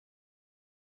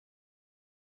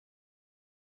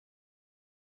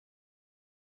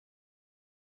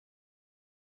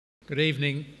Good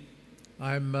evening.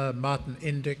 I'm Martin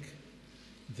Indyk,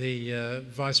 the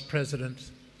Vice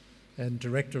President and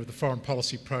Director of the Foreign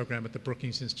Policy Program at the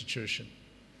Brookings Institution.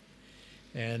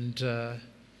 And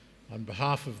on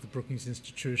behalf of the Brookings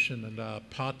Institution and our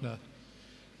partner,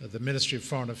 the Ministry of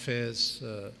Foreign Affairs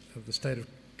of the State of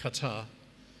Qatar,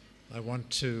 I want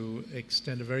to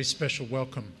extend a very special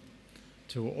welcome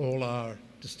to all our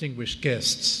distinguished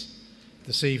guests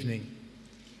this evening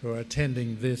who are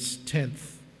attending this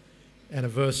 10th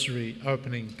anniversary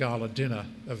opening gala dinner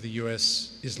of the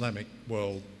US Islamic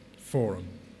World Forum.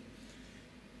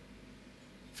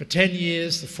 For 10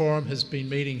 years, the Forum has been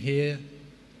meeting here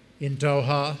in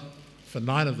Doha for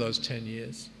 9 of those 10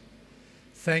 years,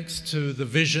 thanks to the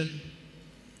vision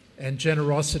and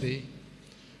generosity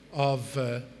of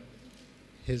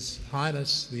His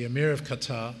Highness, the Emir of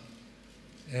Qatar,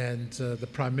 and the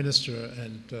Prime Minister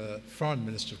and Foreign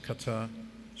Minister of Qatar,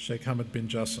 Sheikh Hamad bin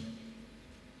Jassim.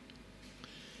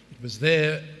 It was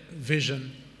their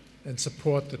vision and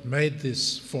support that made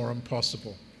this forum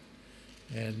possible.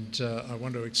 And I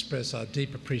want to express our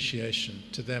deep appreciation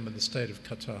to them and the State of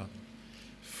Qatar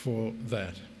for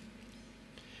that.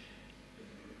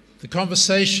 The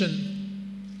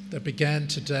conversation that began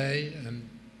today and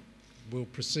will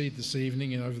proceed this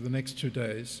evening and over the next 2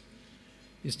 days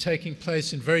is taking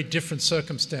place in very different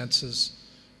circumstances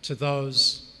to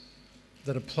those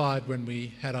that applied when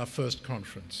we had our first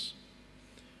conference.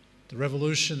 The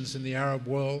revolutions in the Arab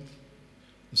world,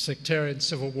 the sectarian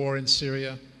civil war in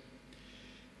Syria,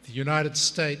 the United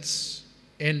States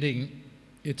ending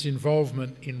its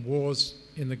involvement in wars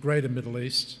in the greater Middle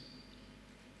East,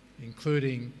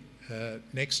 including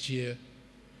next year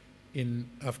in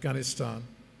Afghanistan,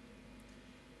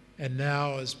 and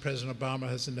now, as President Obama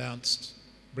has announced,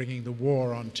 bringing the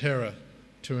war on terror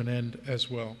to an end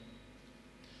as well.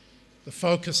 The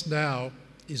focus now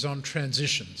is on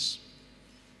transitions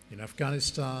in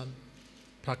Afghanistan,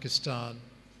 Pakistan,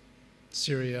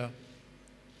 Syria,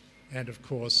 and of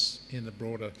course in the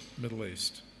broader Middle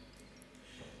East.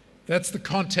 That's the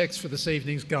context for this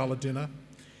evening's gala dinner.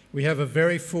 We have a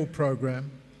very full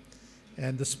program,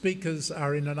 and the speakers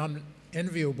are in an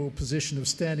unenviable position of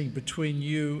standing between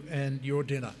you and your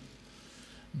dinner.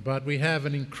 But we have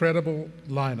an incredible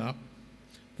lineup: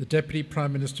 the Deputy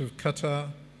Prime Minister of Qatar,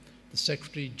 the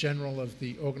Secretary General of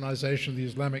the Organization of the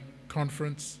Islamic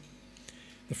Conference,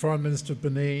 the Foreign Minister of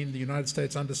Benin, the United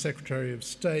States Under-Secretary of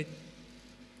State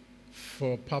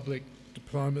for Public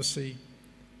Diplomacy,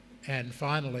 and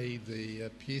finally the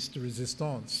pièce de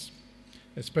résistance,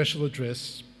 a special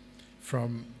address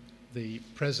from the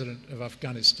President of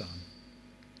Afghanistan.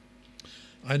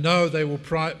 I know they will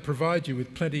provide you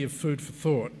with plenty of food for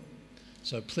thought,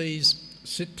 so please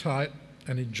sit tight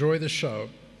and enjoy the show,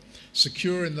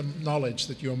 secure in the knowledge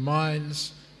that your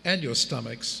minds and your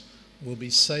stomachs will be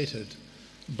sated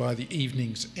by the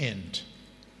evening's end.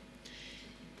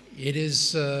 It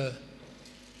is,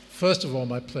 first of all,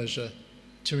 my pleasure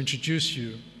to introduce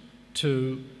you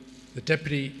to the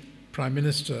Deputy Prime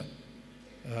Minister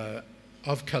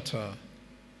of Qatar,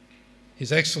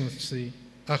 His Excellency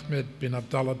Ahmed bin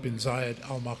Abdullah bin Zayed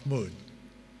Al Mahmoud.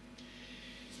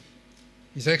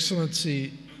 His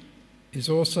Excellency is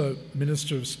also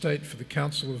Minister of State for the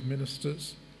Council of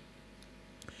Ministers.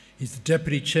 He's the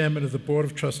Deputy Chairman of the Board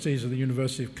of Trustees of the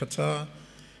University of Qatar,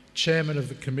 Chairman of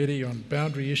the Committee on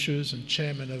Boundary Issues, and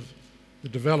Chairman of the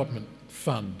Development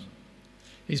Fund.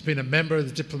 He's been a member of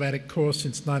the Diplomatic Corps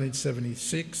since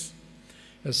 1976,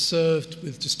 has served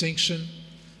with distinction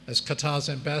as Qatar's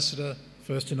ambassador,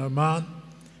 first in Oman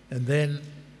and then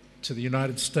to the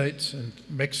United States and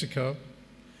Mexico.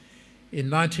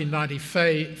 In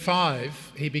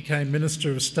 1995, he became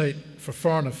Minister of State for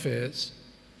Foreign Affairs.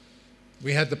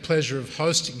 We had the pleasure of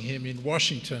hosting him in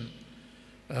Washington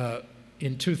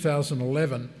in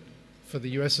 2011 for the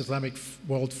US Islamic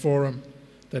World Forum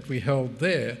that we held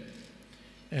there.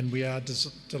 And we are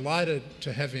delighted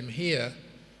to have him here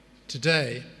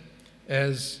today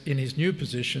as in his new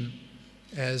position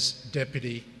as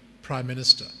Deputy Prime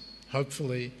Minister.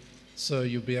 Hopefully, so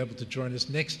you'll be able to join us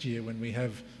next year when we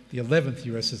have the 11th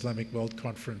US Islamic World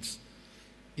Conference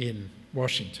in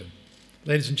Washington.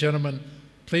 Ladies and gentlemen,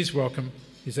 please welcome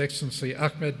His Excellency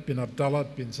Ahmed bin Abdullah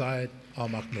bin Zayed Al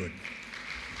Mahmoud.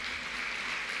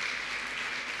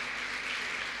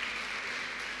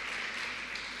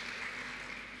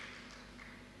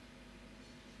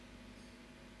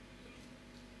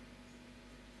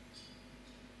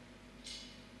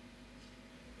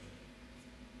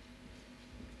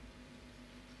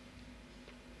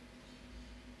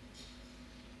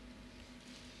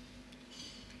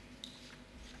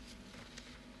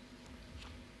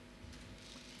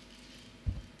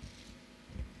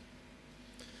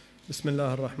 بسم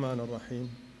الله الرحمن الرحيم.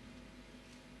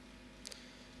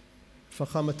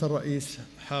 فخامة الرئيس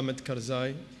حامد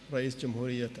كرزاي رئيس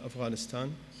جمهورية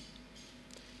أفغانستان،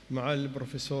 معالي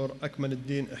البروفيسور أكمل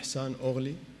الدين إحسان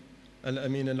أوغلي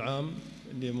الأمين العام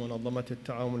لمنظمة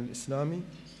التعاون الإسلامي،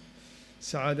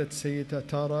 سعادة السيدة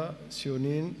تارا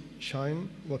سيونين شاين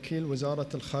وكيل وزارة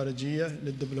الخارجية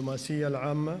للدبلوماسية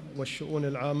العامة والشؤون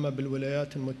العامة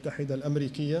بالولايات المتحدة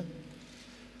الأمريكية،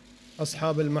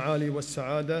 أصحاب المعالي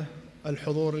والسعادة،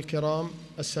 الحضور الكرام،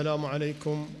 السلام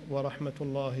عليكم ورحمة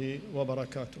الله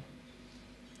وبركاته.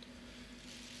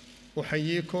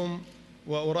 أحييكم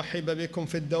وأرحب بكم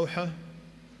في الدوحة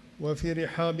وفي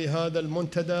رحاب هذا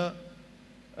المنتدى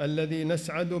الذي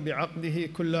نسعد بعقده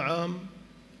كل عام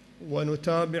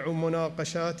ونتابع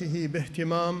مناقشاته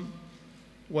باهتمام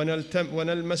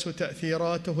ونلمس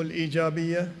تأثيراته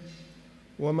الإيجابية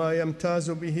وما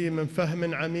يمتاز به من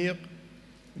فهم عميق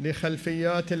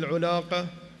لخلفيات العلاقة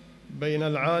بين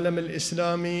العالم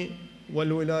الإسلامي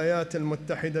والولايات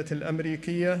المتحدة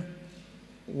الأمريكية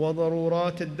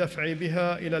وضرورات الدفع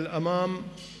بها إلى الأمام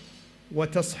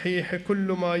وتصحيح كل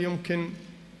ما يمكن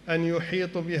أن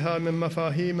يحيط بها من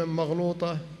مفاهيم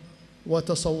مغلوطة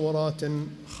وتصورات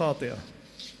خاطئة.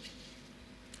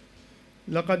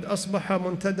 لقد أصبح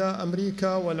منتدى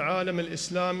أمريكا والعالم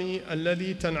الإسلامي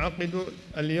الذي تنعقد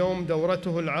اليوم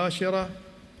دورته العاشرة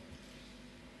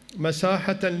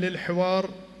مساحة للحوار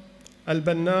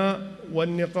البناء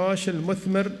والنقاش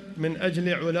المثمر من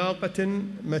أجل علاقة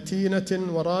متينة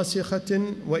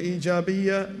وراسخة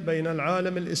وإيجابية بين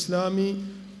العالم الإسلامي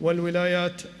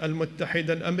والولايات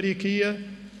المتحدة الأمريكية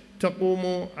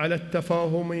تقوم على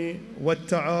التفاهم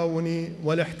والتعاون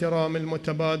والاحترام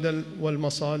المتبادل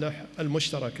والمصالح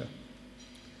المشتركة.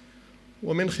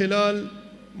 ومن خلال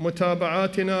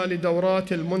متابعاتنا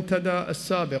لدورات المنتدى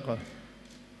السابقة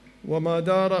وما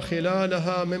دار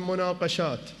خلالها من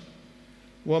مناقشات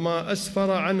وما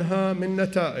أسفر عنها من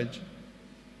نتائج،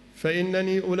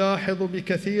 فإنني ألاحظ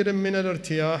بكثير من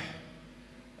الارتياح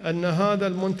أن هذا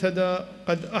المنتدى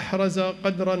قد أحرز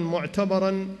قدراً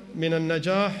معتبراً من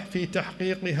النجاح في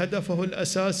تحقيق هدفه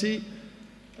الأساسي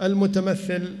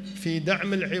المتمثل في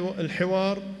دعم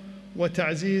الحوار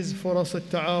وتعزيز فرص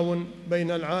التعاون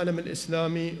بين العالم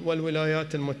الإسلامي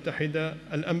والولايات المتحدة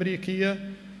الأمريكية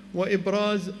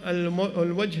وإبراز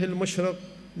الوجه المشرق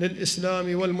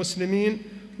للإسلام والمسلمين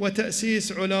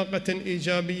وتأسيس علاقة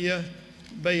إيجابية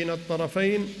بين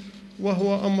الطرفين،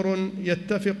 وهو أمر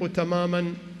يتفق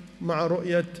تماماً مع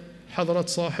رؤية حضرة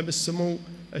صاحب السمو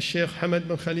الشيخ حمد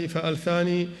بن خليفة آل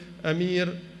ثاني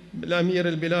الأمير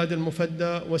البلاد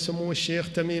المفدى وسمو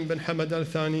الشيخ تميم بن حمد آل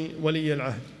ثاني ولي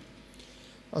العهد.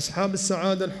 أصحاب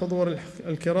السعادة الحضور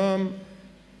الكرام،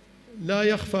 لا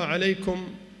يخفى عليكم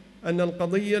أن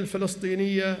القضية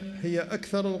الفلسطينية هي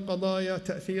أكثر القضايا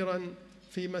تأثيراً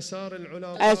في مسار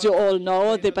العلاقة. As you all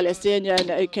know, the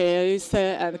Palestinian case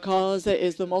and cause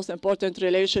is the most important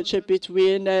relationship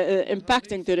between,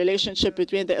 impacting the relationship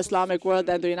between the Islamic world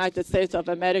and the United States of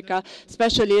America,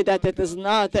 especially that it is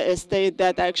not a state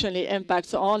that actually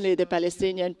impacts only the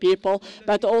Palestinian people,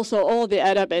 but also all the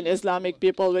Arab and Islamic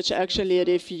people, which actually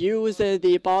refuse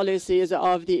the policies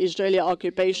of the Israeli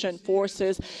occupation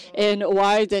forces in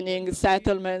widening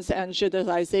settlements and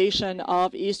Judaization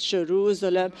of East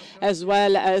Jerusalem, as well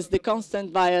as the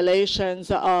constant violations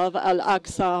of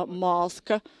Al-Aqsa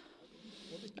Mosque.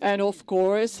 And of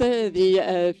course,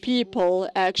 the people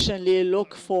actually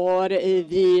look for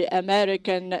the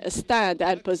American stand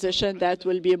and position that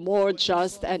will be more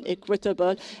just and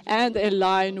equitable and in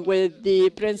line with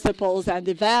the principles and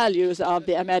the values of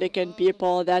the American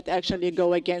people that actually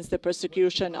go against the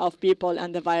persecution of people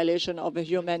and the violation of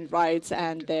human rights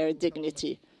and their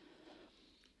dignity.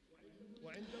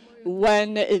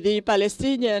 When the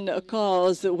Palestinian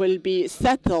cause will be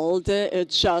settled,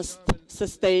 just,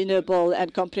 sustainable,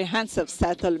 and comprehensive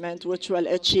settlement which will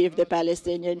achieve the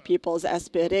Palestinian people's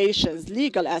aspirations,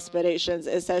 legal aspirations,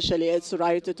 essentially its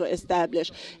right to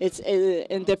establish its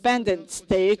independent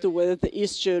state with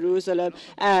East Jerusalem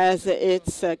as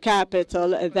its capital,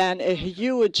 then a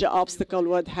huge obstacle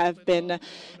would have been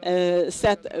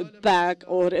set back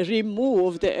or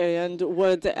removed and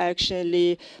would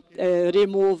actually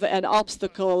remove an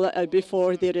obstacle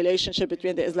before the relationship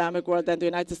between the Islamic world and the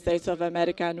United States of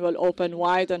America, and will open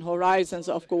wide and horizons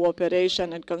of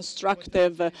cooperation and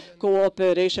constructive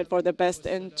cooperation for the best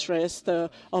interest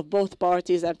of both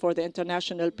parties and for the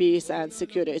international peace and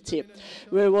security.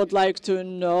 We would like to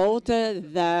note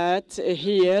that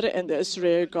here in this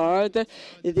regard,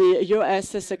 the U.S.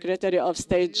 Secretary of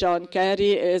State John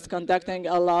Kerry is conducting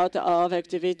a lot of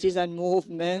activities and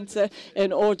movements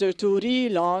in order to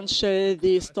relaunch launch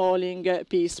the stalling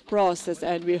peace process.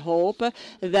 And we hope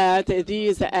that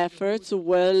these efforts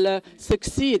will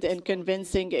succeed in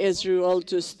convincing Israel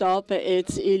to stop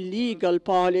its illegal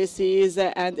policies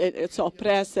and its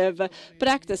oppressive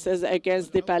practices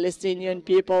against the Palestinian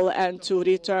people, and to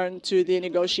return to the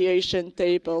negotiation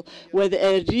table with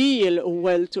a real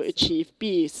will to achieve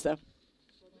peace.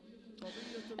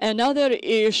 Another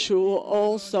issue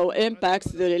also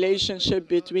impacts the relationship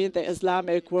between the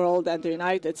Islamic world and the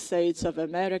United States of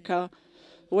America,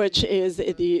 which is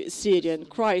the Syrian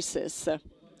crisis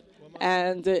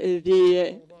and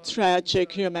the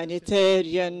tragic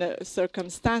humanitarian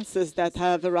circumstances that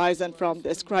have arisen from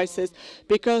this crisis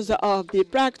because of the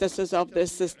practices of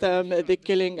this system, the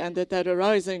killing and the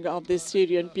terrorizing of the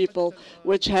Syrian people,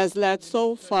 which has led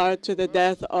so far to the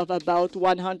death of about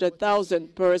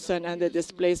 100,000 persons and the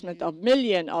displacement of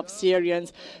millions of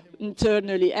Syrians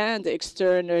internally and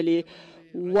externally,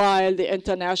 while the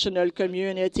international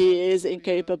community is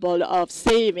incapable of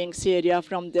saving Syria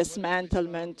from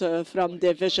dismantlement, from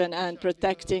division, and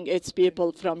protecting its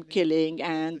people from killing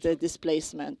and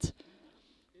displacement.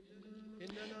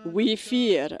 We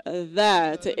fear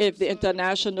that if the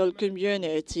international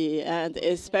community, and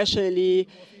especially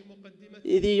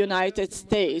the United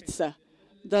States,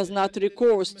 does not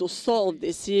recourse to solve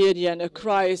the Syrian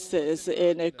crisis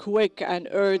in a quick and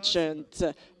urgent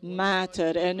matter,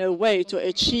 in a way to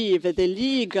achieve the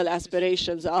legal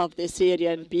aspirations of the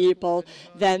Syrian people,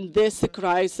 then this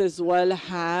crisis will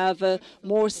have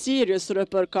more serious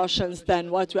repercussions than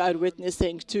what we are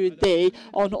witnessing today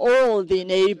on all the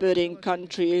neighboring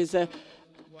countries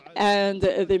and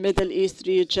the Middle East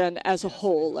region as a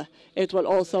whole. It will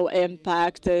also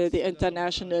impact the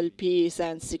international peace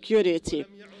and security.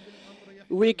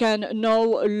 We can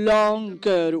no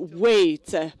longer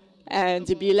wait and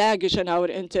be lagging in our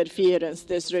interference.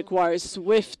 This requires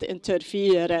swift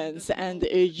interference and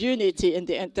a unity in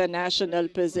the international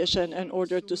position in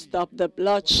order to stop the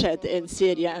bloodshed in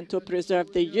Syria and to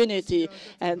preserve the unity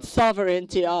and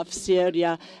sovereignty of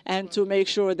Syria, and to make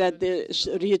sure that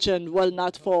the region will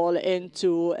not fall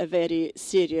into a very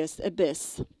serious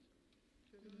abyss.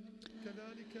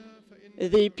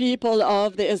 The people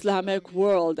of the Islamic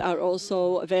world are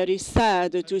also very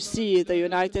sad to see the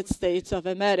United States of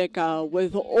America,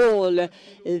 with all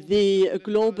the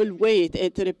global weight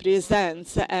it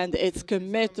represents and its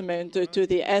commitment to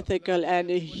the ethical and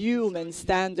human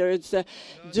standards,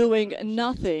 doing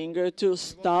nothing to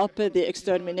stop the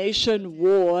extermination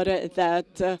war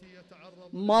that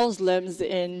Muslims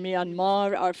in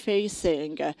Myanmar are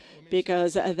facing,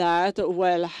 because that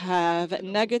will have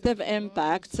negative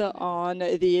impacts on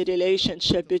the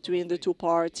relationship between the two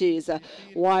parties,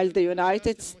 while the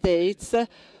United States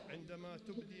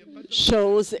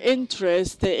shows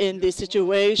interest in the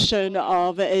situation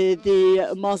of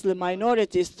the Muslim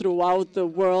minorities throughout the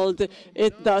world.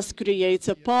 It thus creates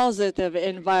a positive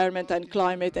environment and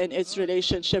climate in its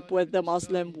relationship with the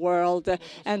Muslim world,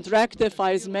 and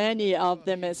rectifies many of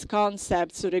the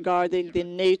misconceptions regarding the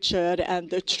nature and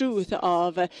the truth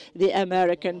of the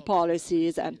American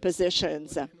policies and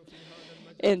positions.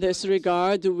 In this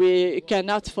regard, we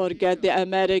cannot forget the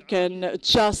American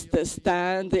justice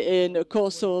stand in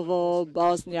Kosovo,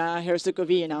 Bosnia,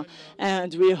 Herzegovina,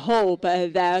 and we hope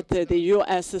that the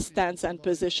U.S. stance and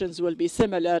positions will be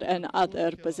similar in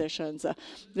other positions.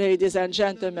 Ladies and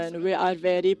gentlemen, we are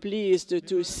very pleased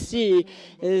to see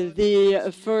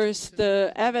the first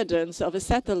evidence of a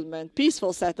settlement,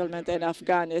 peaceful settlement in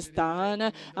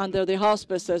Afghanistan under the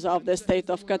auspices of the State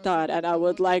of Qatar, and I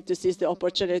would like to seize the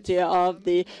opportunity of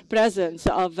the presence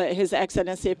of His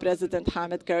Excellency President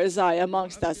Hamid Karzai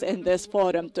amongst us in this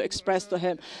forum to express to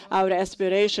him our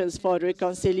aspirations for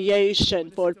reconciliation,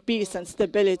 for peace and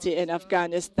stability in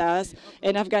Afghanistan,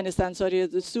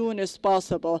 as soon as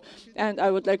possible. And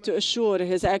I would like to assure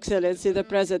His Excellency the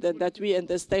President that we in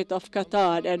the State of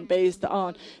Qatar, and based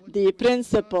on the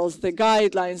principles, the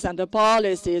guidelines and the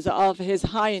policies of His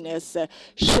Highness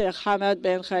Sheikh Hamad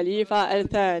bin Khalifa Al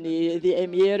Thani, the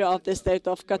Emir of the State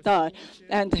of Qatar,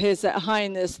 and His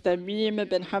Highness Tamim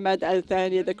bin Hamad Al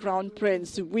Thani, the Crown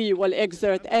Prince, we will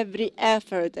exert every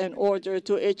effort in order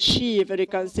to achieve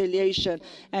reconciliation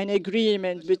and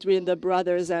agreement between the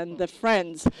brothers and the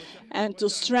friends, and to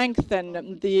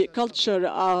strengthen the culture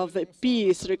of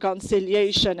peace,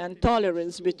 reconciliation, and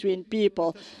tolerance between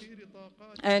people.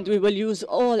 And we will use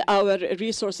all our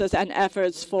resources and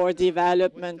efforts for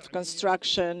development,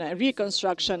 construction, and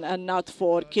reconstruction, and not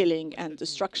for killing and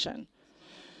destruction.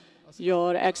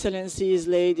 Your Excellencies,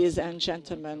 ladies and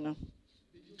gentlemen,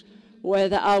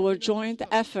 with our joint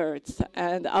efforts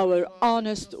and our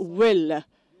honest will,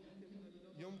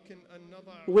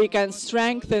 we can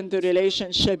strengthen the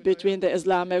relationship between the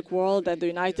Islamic world and the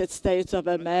United States of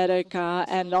America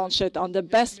and launch it on the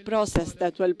best process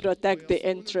that will protect the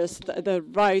interests, the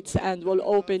rights, and will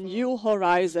open new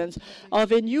horizons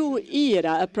of a new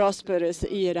era, a prosperous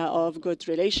era of good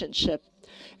relationship,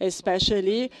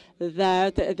 especially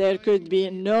that there could be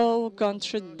no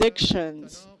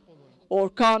contradictions or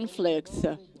conflicts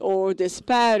or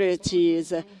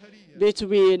disparities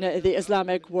between the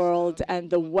Islamic world and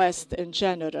the West in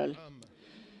general.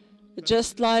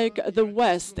 Just like the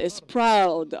West is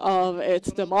proud of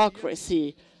its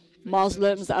democracy,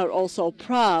 Muslims are also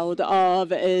proud of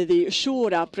the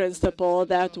Shura principle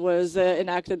that was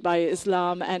enacted by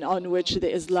Islam and on which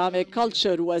the Islamic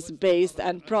culture was based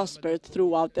and prospered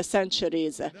throughout the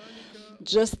centuries.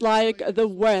 Just like the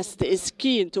West is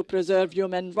keen to preserve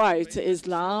human rights,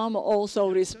 Islam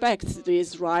also respects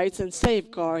these rights and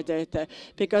safeguards it,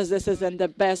 because this is in the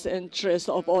best interest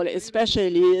of all,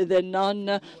 especially the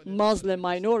non-Muslim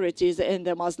minorities in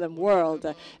the Muslim world.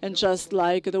 And just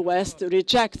like the West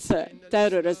rejects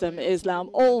terrorism,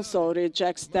 Islam also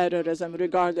rejects terrorism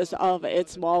regardless of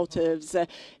its motives,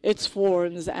 its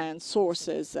forms and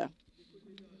sources.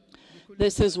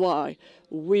 This is why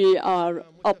we are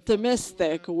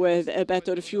optimistic with a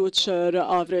better future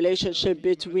of relationship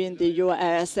between the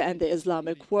U.S. and the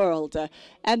Islamic world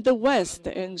and the West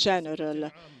in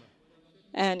general.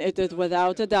 And it is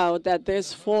without a doubt that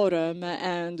this forum,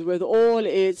 and with all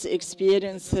its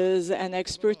experiences and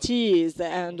expertise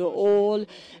and all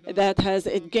that has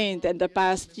it gained in the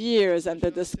past years and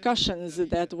the discussions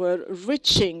that were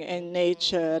enriching in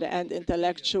nature and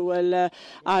intellectual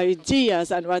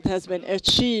ideas and what has been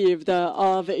achieved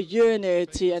of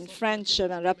unity and friendship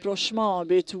and rapprochement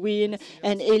between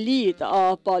an elite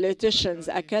of politicians,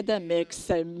 academics,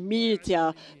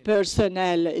 media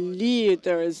personnel,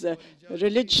 leaders,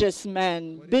 religious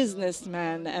men,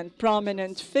 businessmen, and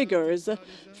prominent figures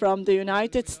from the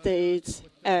United States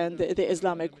and the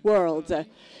Islamic world.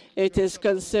 It is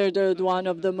considered one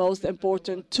of the most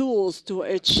important tools to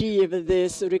achieve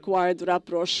this required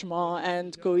rapprochement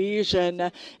and cohesion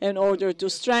in order to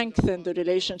strengthen the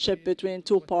relationship between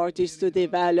two parties, to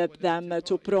develop them,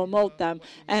 to promote them,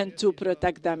 and to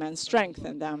protect them and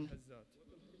strengthen them.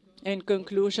 In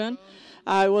conclusion,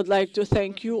 I would like to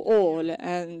thank you all,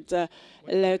 and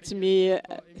let me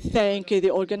thank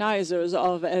the organizers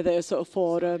of this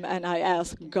forum, and I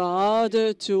ask God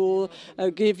to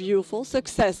give you full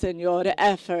success in your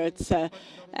efforts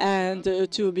and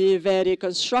to be very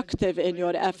constructive in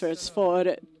your efforts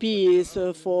for peace,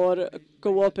 for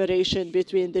cooperation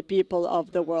between the people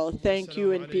of the world. Thank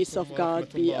you, and peace of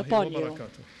God be upon you.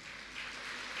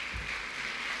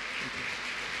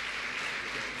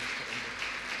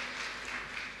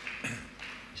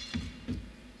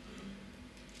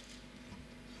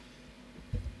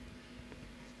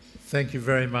 Thank you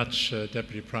very much,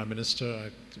 Deputy Prime Minister. I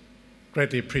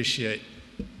greatly appreciate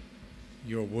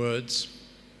your words,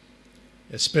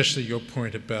 especially your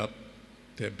point about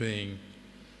there being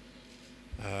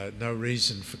no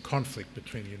reason for conflict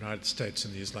between the United States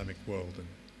and the Islamic world, and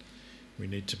we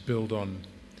need to build on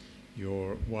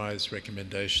your wise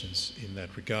recommendations in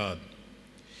that regard.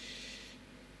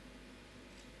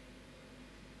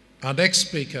 Our next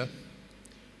speaker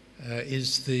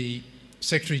is the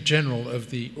Secretary General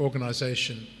of the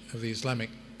Organization of the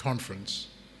Islamic Conference,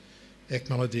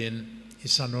 Ekmaluddin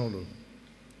Ihsanoglu.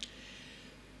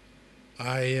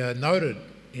 I noted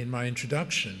in my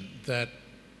introduction that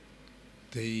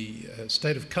the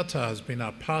State of Qatar has been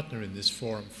our partner in this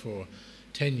forum for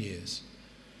 10 years.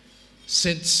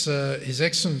 Since His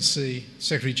Excellency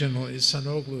Secretary General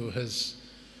Ihsanoglu has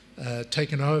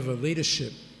taken over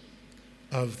leadership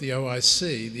of the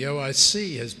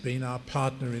OIC has been our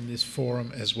partner in this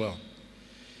forum as well.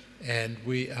 And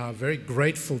we are very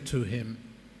grateful to him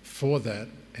for that,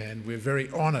 and we're very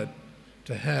honored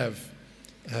to have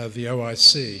the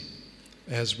OIC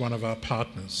as one of our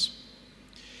partners.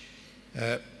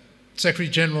 Secretary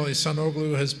General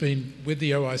Ihsanoglu has been with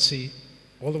the OIC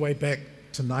all the way back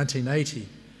to 1980,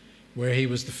 where he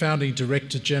was the founding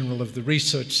Director General of the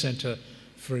Research Center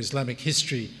for Islamic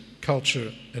History,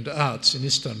 Culture and Arts in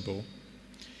Istanbul.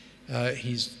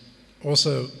 He's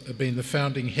also been the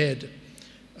founding head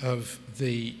of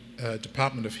the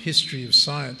Department of History of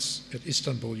Science at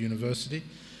Istanbul University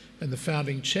and the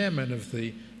founding chairman of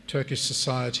the Turkish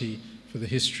Society for the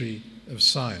History of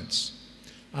Science.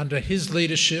 Under his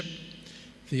leadership,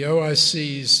 the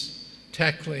OIC's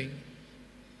tackling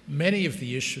many of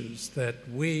the issues that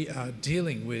we are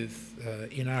dealing with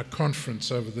in our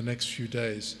conference over the next few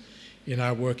days in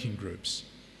our working groups.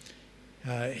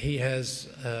 He has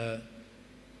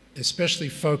especially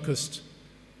focused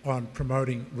on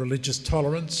promoting religious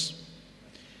tolerance,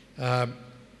 and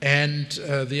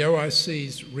the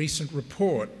OIC's recent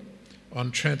report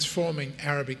on transforming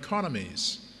Arab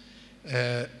economies,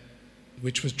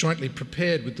 which was jointly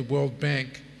prepared with the World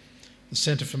Bank, the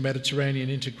Center for Mediterranean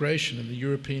Integration, and the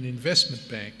European Investment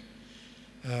Bank,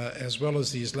 as well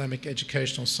as the Islamic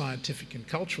Educational, Scientific and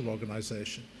Cultural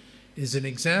Organization, is an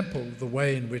example of the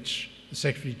way in which the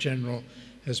Secretary General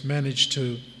has managed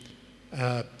to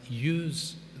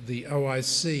use the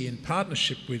OIC in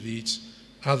partnership with these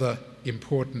other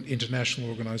important international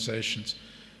organizations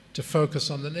to focus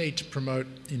on the need to promote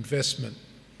investment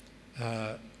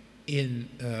in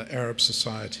Arab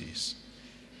societies.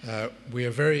 We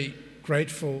are very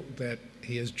grateful that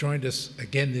he has joined us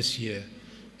again this year,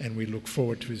 and we look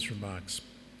forward to his remarks.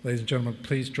 Ladies and gentlemen,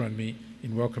 please join me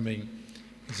in welcoming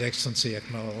His Excellency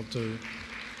Akmal Abdul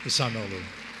Isanolu.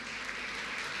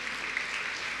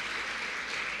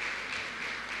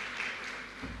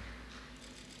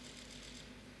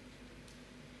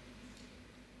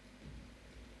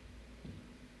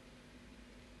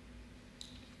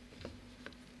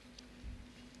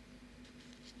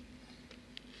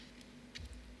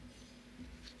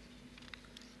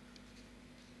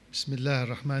 Bismillah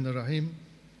ar-Rahman ar-Rahim.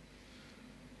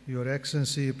 Your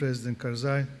Excellency President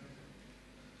Karzai,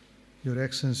 Your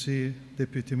Excellency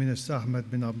Deputy Minister Ahmed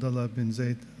bin Abdullah bin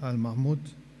Zayed Al Mahmoud,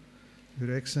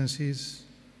 Your Excellencies,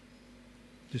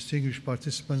 distinguished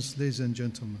participants, ladies and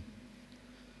gentlemen.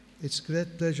 It's a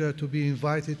great pleasure to be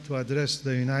invited to address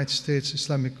the United States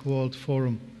Islamic World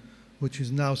Forum, which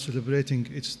is now celebrating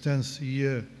its 10th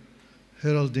year,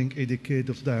 heralding a decade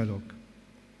of dialogue.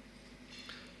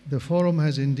 The forum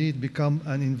has indeed become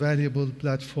an invaluable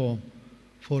platform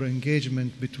for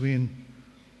engagement between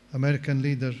American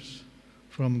leaders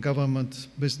from government,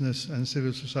 business, and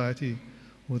civil society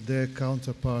with their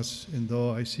counterparts in the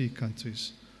OIC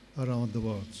countries around the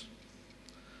world.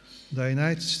 The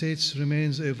United States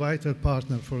remains a vital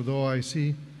partner for the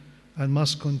OIC and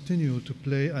must continue to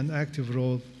play an active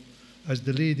role as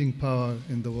the leading power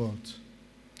in the world.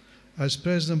 As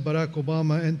President Barack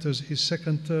Obama enters his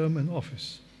second term in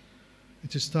office,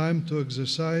 it is time to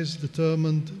exercise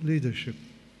determined leadership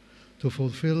to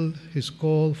fulfill his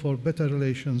call for better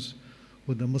relations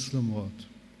with the Muslim world.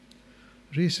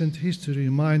 Recent history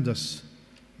reminds us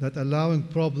that allowing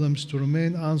problems to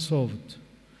remain unsolved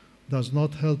does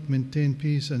not help maintain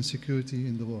peace and security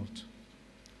in the world.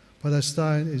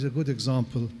 Palestine is a good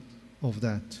example of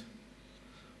that.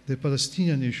 The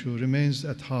Palestinian issue remains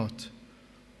at heart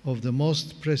of the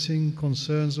most pressing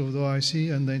concerns of the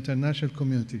OIC and the international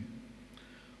community.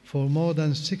 For more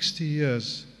than 60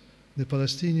 years, the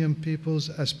Palestinian people's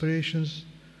aspirations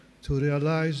to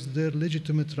realize their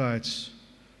legitimate rights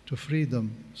to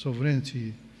freedom,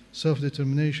 sovereignty,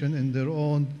 self-determination in their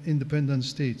own independent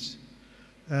states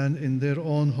and in their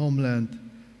own homeland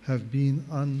have been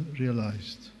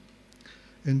unrealized.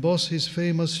 In both his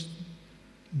famous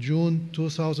June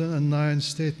 2009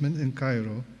 statement in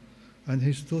Cairo and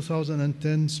his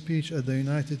 2010 speech at the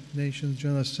United Nations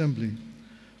General Assembly,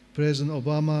 President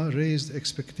Obama raised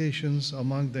expectations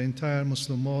among the entire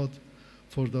Muslim world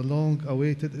for the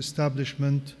long-awaited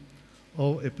establishment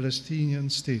of a Palestinian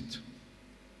state.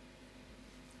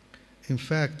 In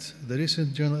fact, the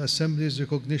recent General Assembly's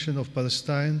recognition of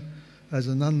Palestine as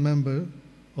a non-member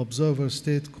observer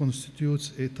state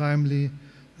constitutes a timely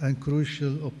and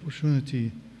crucial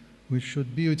opportunity which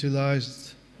should be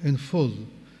utilized in full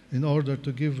in order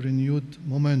to give renewed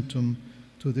momentum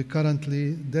to the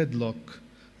currently deadlock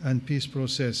and peace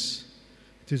process.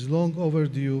 It is long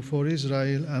overdue for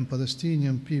Israel and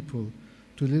Palestinian people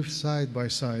to live side by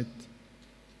side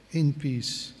in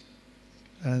peace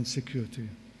and security.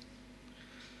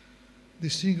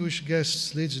 Distinguished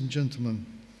guests, ladies and gentlemen,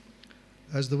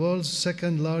 as the world's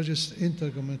second largest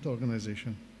intergovernmental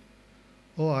organization,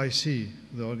 OIC,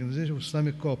 the Organization of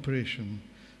Islamic Cooperation,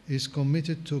 is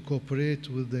committed to cooperate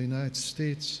with the United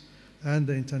States and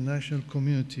the international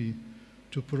community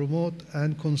to promote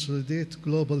and consolidate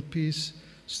global peace,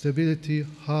 stability,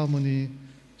 harmony,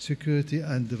 security,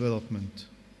 and development.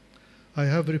 I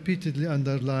have repeatedly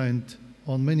underlined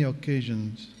on many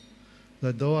occasions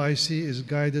that the OIC is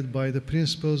guided by the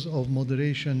principles of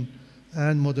moderation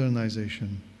and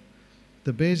modernization.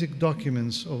 The basic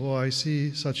documents of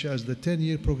OIC, such as the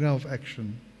 10-year Program of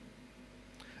Action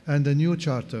and the new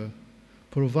Charter,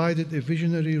 provided a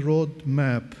visionary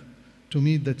roadmap to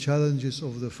meet the challenges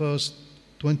of the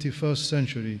 21st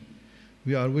century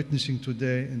we are witnessing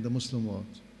today in the Muslim world.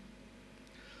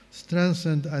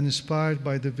 Strengthened and inspired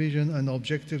by the vision and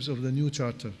objectives of the new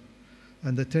Charter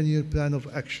and the 10-year Plan of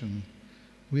Action,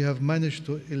 we have managed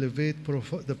to elevate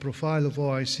the profile of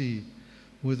OIC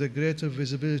with a greater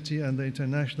visibility at the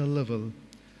international level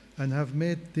and have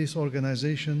made this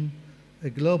organization a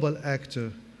global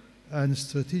actor and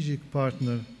strategic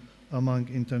partner among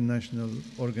international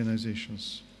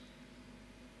organizations.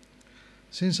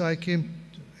 Since I came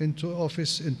into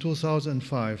office in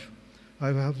 2005, I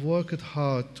have worked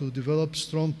hard to develop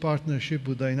strong partnership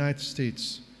with the United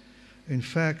States. In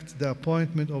fact, the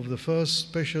appointment of the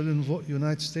first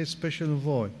United States Special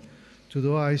Envoy to the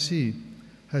OIC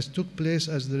has took place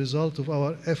as the result of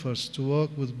our efforts to work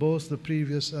with both the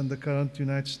previous and the current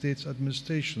United States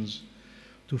administrations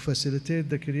to facilitate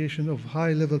the creation of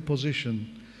high-level position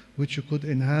which could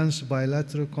enhance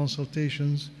bilateral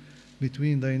consultations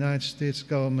between the United States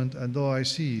government and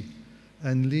OIC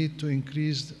and lead to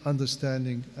increased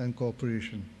understanding and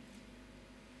cooperation.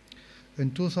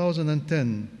 In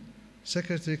 2010,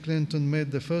 Secretary Clinton made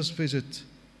the first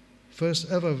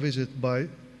ever visit by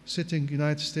sitting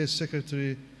United States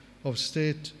Secretary of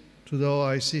State to the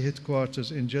OIC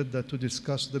headquarters in Jeddah to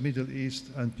discuss the Middle East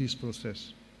and peace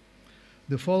process.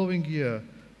 The following year,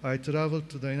 I traveled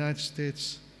to the United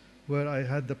States where I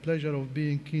had the pleasure of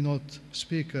being keynote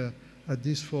speaker at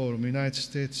this forum, United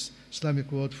States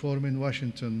Islamic World Forum in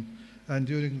Washington, and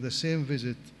during the same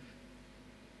visit,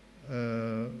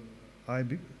 I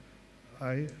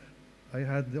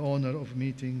had the honor of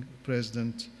meeting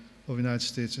President of the United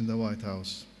States in the White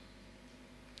House.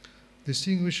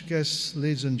 Distinguished guests,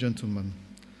 ladies and gentlemen,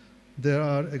 there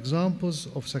are examples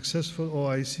of successful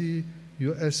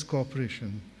OIC-US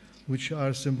cooperation, which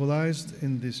are symbolized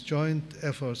in these joint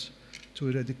efforts to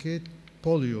eradicate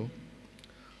polio,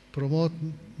 promote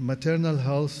maternal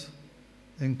health,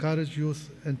 encourage youth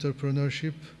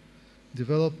entrepreneurship,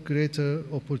 develop greater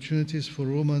opportunities for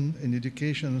women in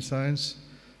education and science,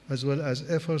 as well as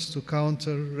efforts to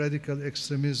counter radical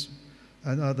extremism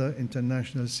and other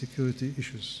international security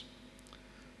issues.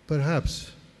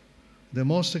 Perhaps the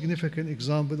most significant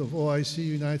example of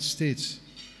OIC-United States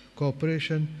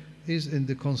cooperation is in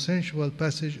the consensual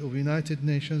passage of United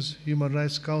Nations Human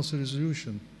Rights Council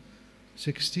Resolution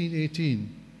 1618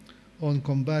 on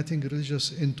combating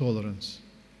religious intolerance.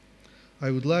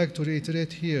 I would like to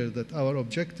reiterate here that our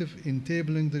objective in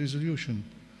tabling the resolution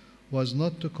was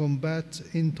not to combat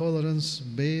intolerance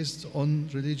based on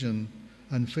religion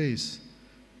and faith,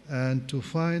 and to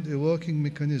find a working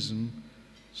mechanism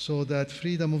so that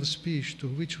freedom of speech, to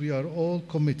which we are all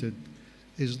committed,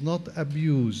 is not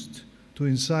abused to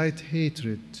incite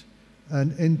hatred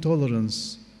and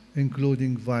intolerance,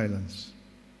 including violence.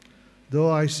 The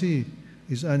OIC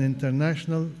is an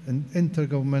international and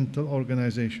intergovernmental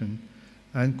organization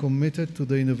and committed to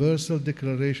the Universal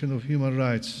Declaration of Human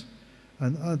Rights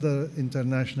and other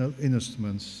international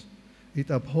instruments. It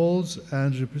upholds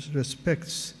and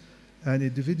respects an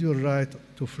individual right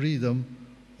to freedom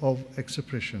of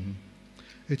expression.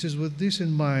 It is with this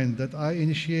in mind that I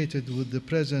initiated, with the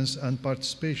presence and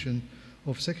participation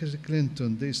of Secretary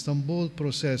Clinton, the Istanbul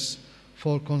process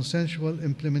for consensual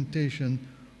implementation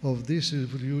of this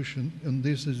resolution,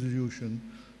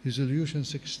 Resolution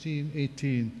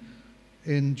 1618,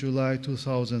 in July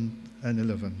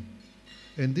 2011.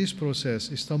 In this process,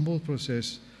 Istanbul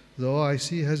process, the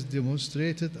OIC has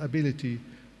demonstrated ability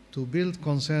to build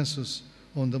consensus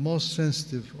on the most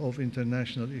sensitive of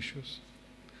international issues.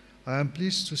 I am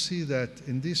pleased to see that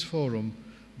in this forum,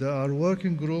 there are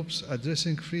working groups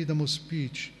addressing freedom of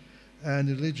speech and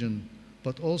religion,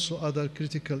 but also other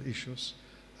critical issues.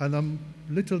 And I'm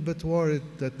a little bit worried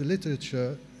that the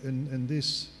literature in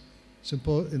this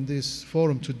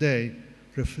forum today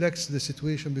reflects the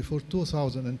situation before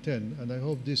 2010, and I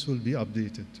hope this will be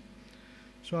updated.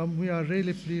 So we are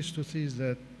really pleased to see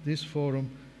that this forum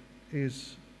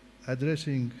is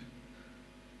addressing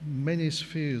many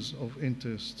spheres of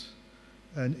interest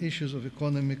and issues of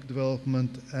economic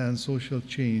development and social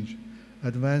change,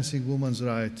 advancing women's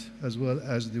rights, as well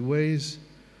as the ways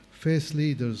faith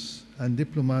leaders and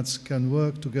diplomats can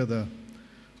work together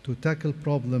to tackle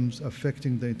problems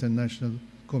affecting the international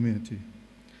community.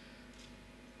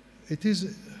 It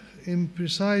is in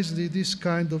precisely this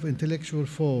kind of intellectual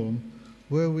forum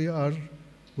where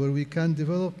we can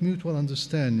develop mutual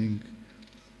understanding,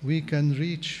 we can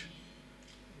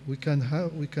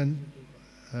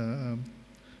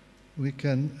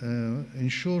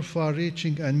ensure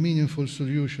far-reaching and meaningful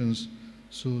solutions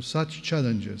to such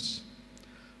challenges.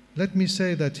 Let me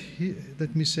say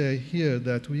here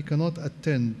that we cannot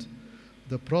attend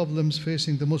the problems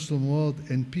facing the Muslim world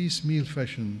in piecemeal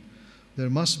fashion. There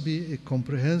must be a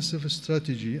comprehensive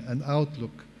strategy and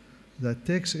outlook that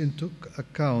takes into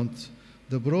account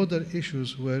the broader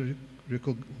issues where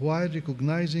while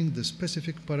recognizing the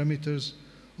specific parameters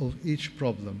of each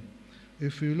problem.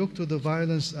 If we look to the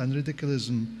violence and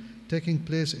radicalism taking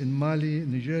place in Mali,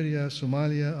 Nigeria,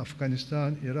 Somalia,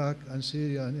 Afghanistan, Iraq, and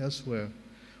Syria, and elsewhere,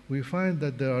 we find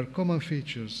that there are common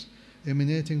features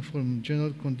emanating from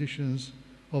general conditions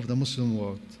of the Muslim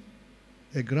world.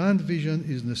 A grand vision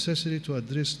is necessary to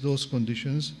address those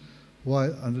conditions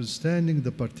while understanding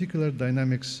the particular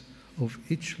dynamics of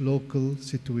each local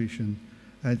situation,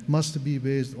 and it must be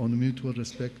based on mutual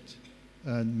respect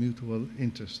and mutual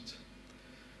interest.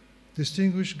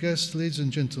 Distinguished guests, ladies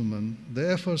and gentlemen,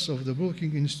 the efforts of the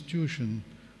Brookings Institution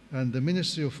and the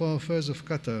Ministry of Foreign Affairs of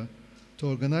Qatar to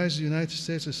organize the United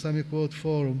States Islamic World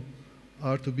Forum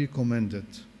are to be commended.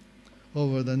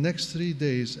 Over the next 3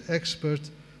 days,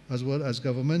 experts as well as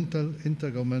governmental,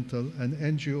 intergovernmental, and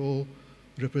NGO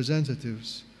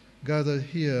representatives gathered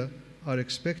here are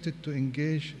expected to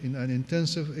engage in an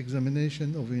intensive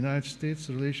examination of the United States'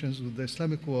 relations with the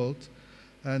Islamic world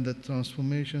and the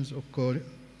transformations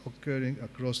occurring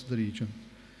across the region.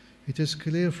 It is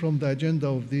clear from the agenda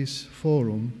of this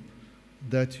forum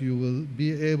that you will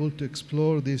be able to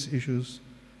explore these issues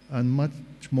and much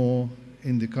more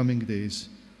in the coming days.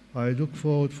 I look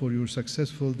forward for your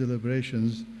successful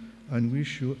deliberations and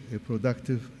wish you a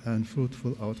productive and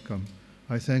fruitful outcome.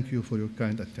 I thank you for your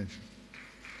kind attention.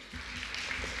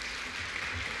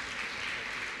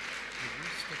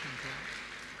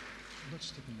 Not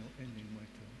stepping down, ending my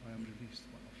term. I am released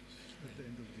my office at the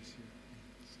end of this year.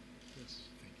 Yes,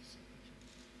 thank you so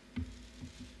much.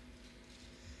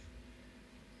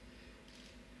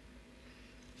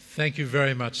 Thank you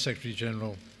very much, Secretary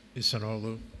General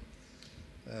Isanolu.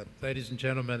 Ladies and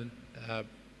gentlemen, the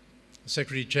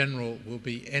Secretary General will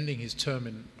be ending his term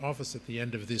in office at the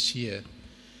end of this year.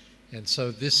 And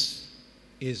so this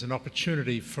is an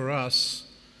opportunity for us,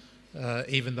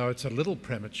 even though it's a little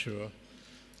premature,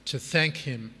 to thank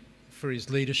him for his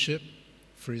leadership,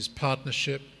 for his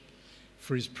partnership,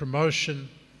 for his promotion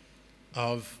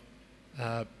of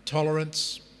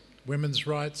tolerance, women's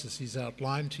rights, as he's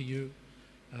outlined to you,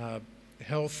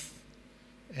 health,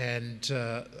 and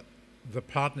the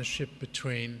partnership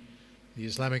between the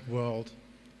Islamic world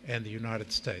and the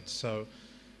United States. So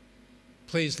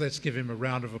please let's give him a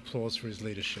round of applause for his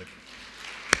leadership.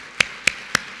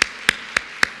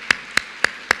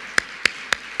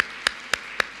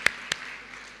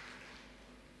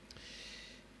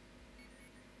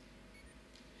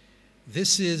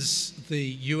 This is the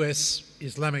US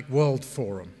Islamic World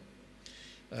Forum.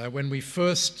 When we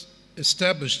first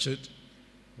established it,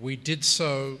 we did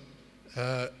so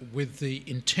with the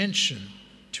intention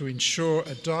to ensure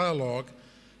a dialogue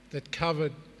that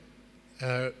covered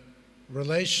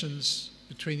relations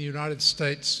between the United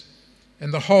States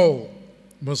and the whole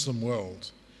Muslim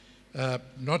world,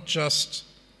 not just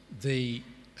the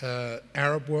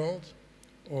Arab world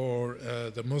or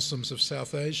the Muslims of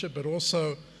South Asia, but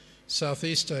also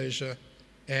Southeast Asia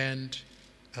and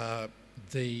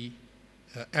the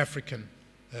African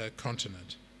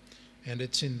continent. And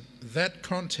it's in that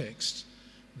context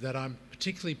that I'm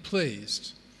particularly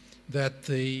pleased that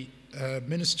the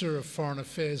Minister of Foreign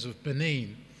Affairs of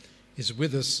Benin is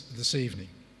with us this evening.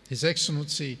 His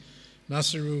Excellency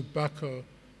Nasiru Bako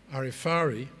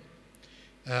Arifari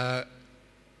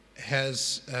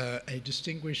has a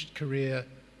distinguished career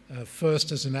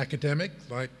first as an academic,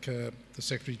 like the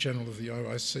Secretary General of the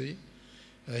OIC.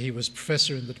 He was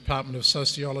professor in the Department of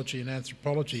Sociology and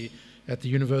Anthropology at the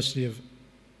University of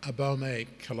Abomey,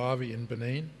 Calavi in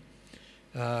Benin,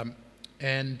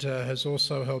 and has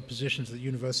also held positions at the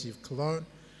University of Cologne,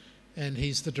 and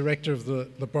he's the director of the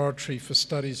Laboratory for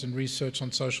Studies and Research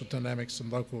on Social Dynamics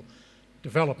and Local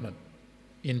Development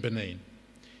in Benin.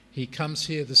 He comes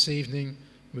here this evening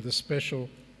with a special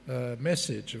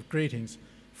message of greetings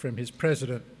from his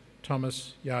president,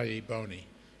 Thomas Yayi Boni.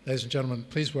 Ladies and gentlemen,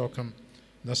 please welcome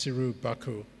Nasiru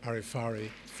Bako Arifari,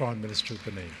 Foreign Minister of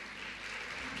Benin.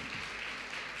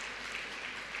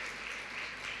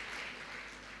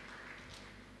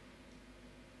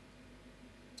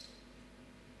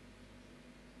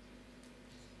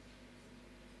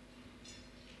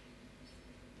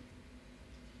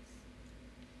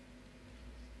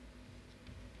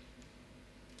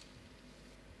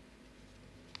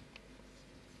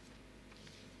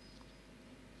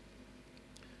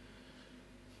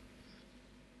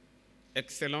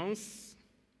 Excellences,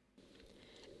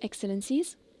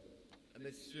 Excellencies,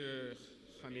 Mr.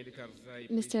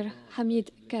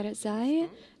 Hamid Karzai,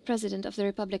 President of the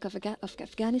Republic of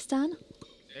Afghanistan,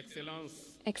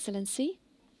 Excellences, Excellency,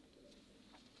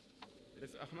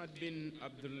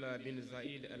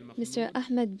 Mr.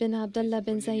 Ahmed bin Abdullah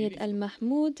bin Zayed Al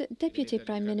Mahmoud, Deputy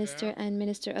Prime Minister and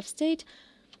Minister of State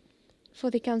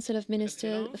for the Council of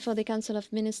Ministers,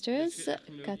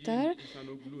 Qatar.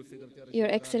 Your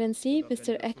Excellency,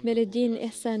 Mr. Ekmeluddin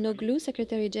Ihsanoglu,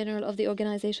 Secretary General of the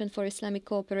Organization for Islamic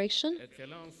Cooperation.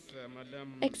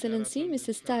 Excellency,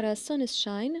 Mrs. Tara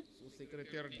Sonneschein,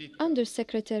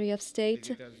 Under-Secretary of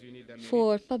State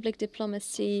for Public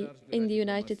Diplomacy in the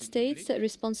United States,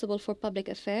 responsible for public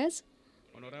affairs.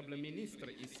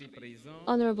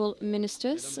 Honorable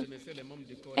Ministers,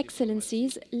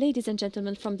 Excellencies, ladies and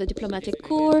gentlemen from the Diplomatic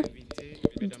Corps,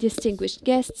 distinguished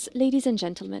guests, ladies and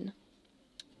gentlemen.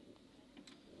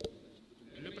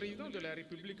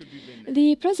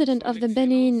 The President of the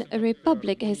Benin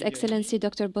Republic, His Excellency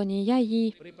Dr. Boni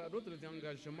Yayi,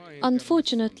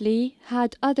 unfortunately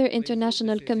had other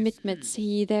international commitments.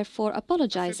 He therefore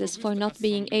apologizes for not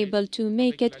being able to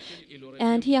make it,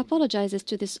 and he apologizes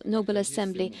to this noble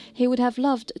assembly. He would have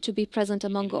loved to be present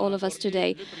among all of us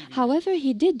today. However,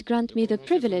 he did grant me the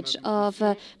privilege of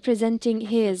presenting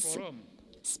his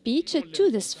speech to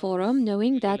this forum,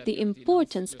 knowing that the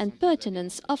importance and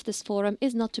pertinence of this forum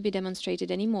is not to be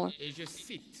demonstrated anymore.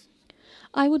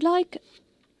 I would like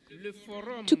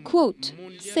to quote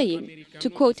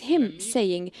him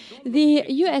saying, the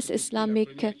U.S.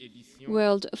 Islamic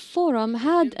World Forum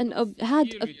had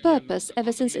a purpose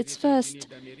ever since its first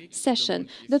session.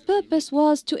 The purpose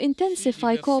was to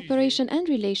intensify cooperation and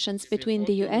relations between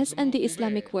the U.S. and the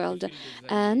Islamic world.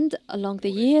 And along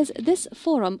the years, this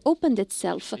forum opened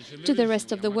itself to the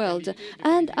rest of the world.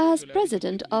 And as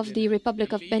President of the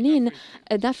Republic of Benin,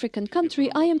 an African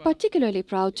country, I am particularly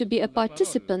proud to be a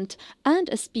participant and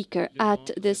a speaker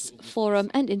at this forum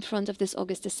and in front of this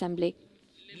August Assembly.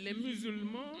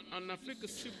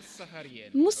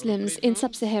 Muslims in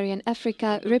sub-Saharan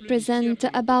Africa represent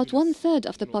about 1/3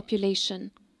 of the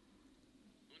population.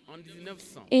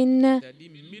 In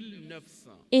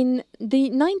the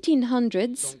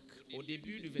 1900s,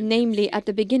 namely at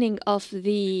the beginning of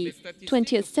the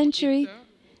 20th century,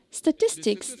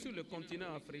 statistics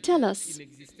tell us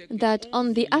that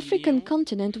on the African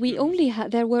continent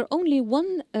there were only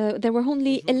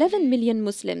 11 million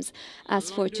Muslims.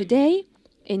 As for today,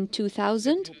 in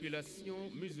 2000,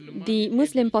 the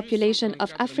Muslim population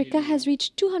of Africa has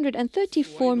reached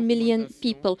 234 million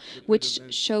people, which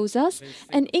shows us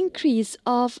an increase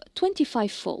of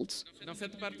 25-fold.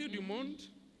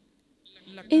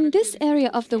 In this area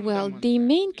of the world, the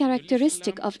main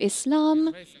characteristic of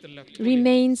Islam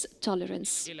remains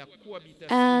tolerance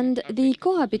and the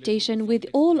cohabitation with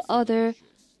all other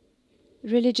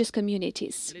religious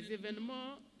communities.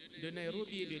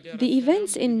 The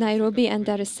events in Nairobi and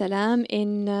Dar es Salaam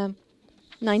in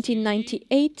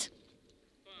 1998,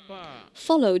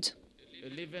 followed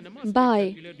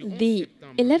by the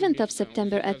 11th of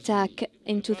September attack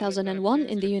in 2001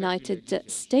 in the United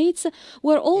States,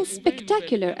 were all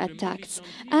spectacular attacks,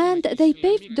 and they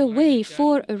paved the way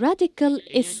for radical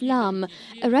Islam,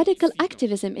 a radical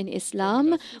activism in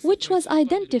Islam, which was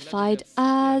identified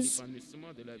as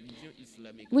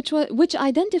which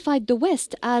identified the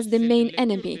West as the main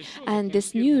enemy. And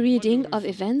this new reading of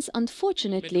events,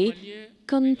 unfortunately,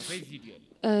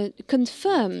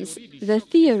 confirms the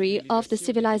theory of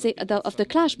the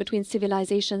clash between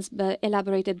civilizations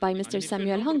elaborated by Mr.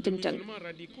 Samuel Huntington.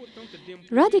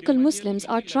 Radical Muslims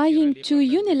are trying to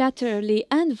unilaterally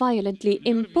and violently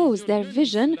impose their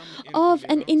vision of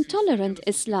an intolerant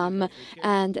Islam,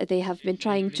 and they have been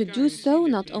trying to do so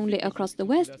not only across the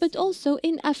West but also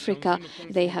in Africa.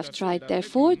 They have tried,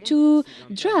 therefore, to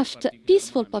draft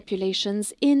peaceful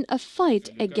populations in a fight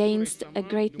against a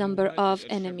great number of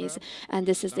enemies. And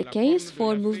this is the case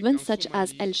for movements such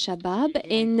as Al-Shabaab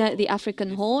in the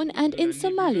African Horn and in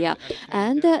Somalia.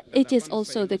 And it is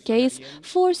also the case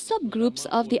for subgroups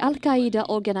of the Al-Qaeda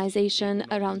organization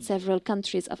around several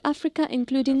countries of Africa,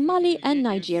 including Mali and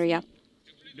Nigeria.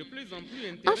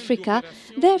 Africa,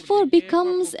 therefore,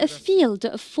 becomes a field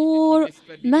for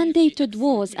mandated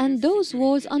wars, and those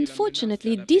wars,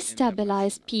 unfortunately,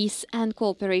 destabilize peace and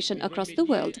cooperation across the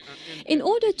world. In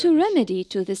order to remedy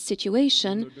to this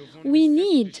situation, we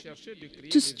need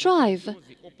to strive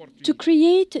to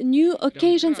create new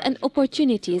occasions and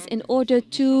opportunities in order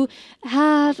to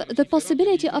have the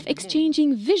possibility of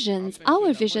exchanging visions,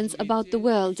 our visions about the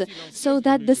world, so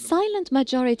that the silent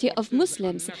majority of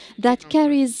Muslims that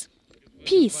carries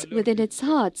peace within its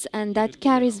hearts and that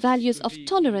carries values of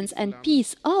tolerance and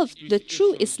peace of the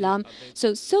true Islam,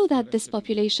 so that this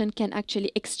population can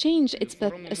actually exchange its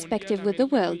perspective with the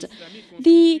world.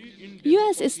 The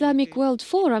U.S. Islamic World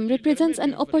Forum represents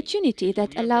an opportunity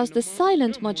that allows the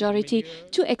silent majority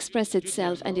to express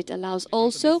itself, and it allows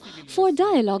also for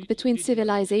dialogue between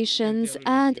civilizations,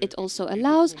 and it also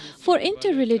allows for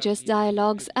interreligious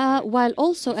dialogues while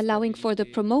also allowing for the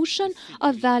promotion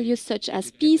of values such as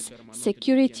peace,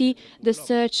 security, the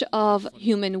search of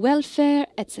human welfare,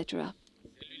 etc.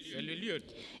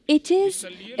 It is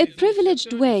a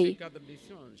privileged way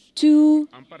to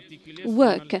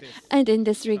work. And in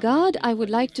this regard, I would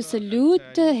like to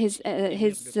salute His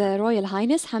Royal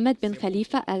Highness Hamad bin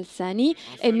Khalifa Al Thani,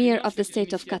 Emir of the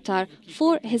State of Qatar,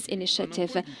 for his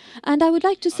initiative. And I would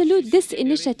like to salute this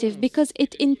initiative because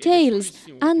it entails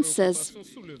answers.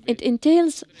 It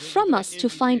entails from us to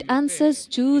find answers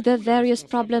to the various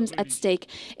problems at stake.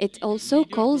 It also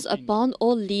calls upon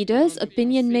all leaders,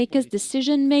 opinion makers,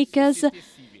 decision makers,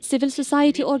 civil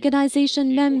society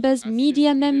organization members,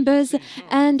 media members,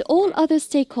 and all other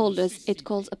stakeholders. It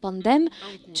calls upon them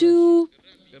to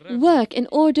work in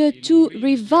order to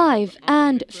revive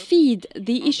and feed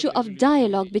the issue of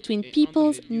dialogue between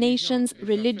peoples, nations,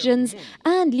 religions,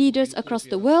 and leaders across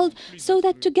the world, so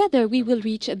that together we will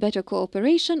reach a better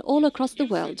cooperation all across the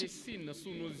world.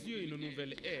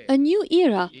 A new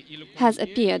era has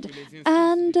appeared,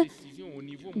 and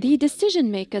the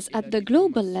decision makers at the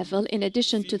global level, in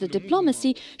addition to the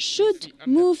diplomacy, should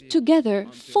move together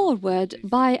forward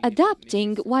by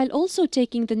adapting while also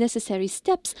taking the necessary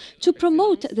steps to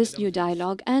promote this new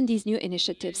dialogue and these new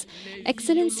initiatives.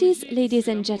 Excellencies, ladies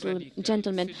and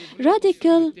gentlemen,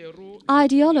 radical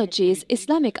ideologies,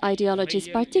 Islamic ideologies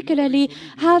particularly,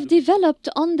 have developed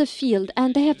on the field,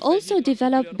 and they have also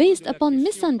developed based upon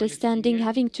misunderstanding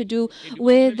having to do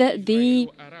with the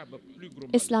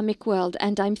Islamic world,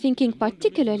 and I'm thinking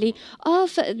particularly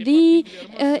of the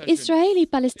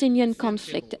Israeli-Palestinian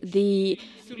conflict. The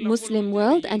Muslim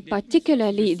world, and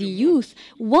particularly the youth,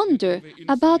 wonder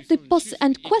about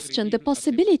and question the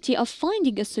possibility of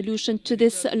finding a solution to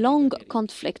this long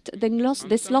conflict,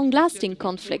 this long-lasting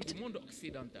conflict.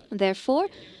 Therefore,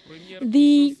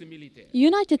 the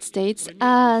United States,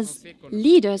 as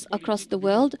leaders across the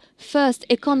world, first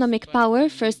economic power,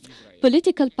 first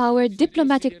political power,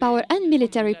 diplomatic power, and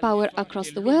military power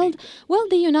across the world, well,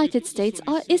 the United States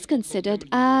is considered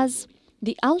as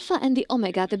the alpha and the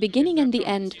omega, the beginning and the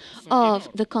end of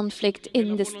the conflict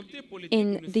the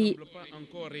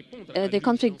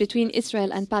conflict between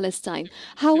Israel and Palestine.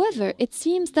 However, it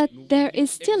seems that there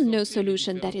is still no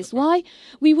solution. That is why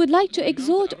we would like to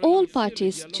exhort all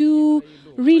parties to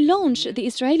relaunch the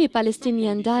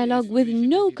Israeli-Palestinian dialogue with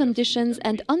no conditions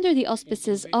and under the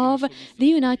auspices of the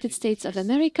United States of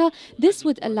America. This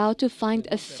would allow to find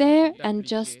a fair and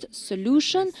just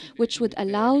solution, which would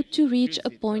allow to reach a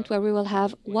point where we will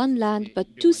have one land but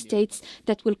two states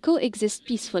that will coexist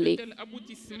peacefully.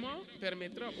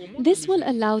 This will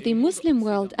allow the Muslim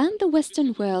world and the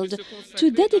Western world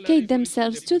to dedicate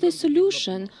themselves to the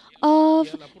solution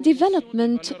of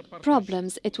development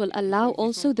problems. It will allow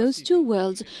also those two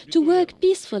worlds to work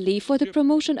peacefully for the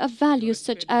promotion of values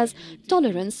such as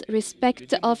tolerance,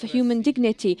 respect of human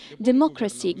dignity,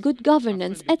 democracy, good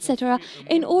governance, etc.,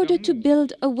 in order to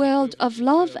build a world of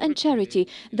love and charity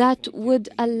that would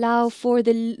allow for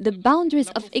the boundaries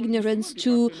of ignorance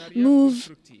to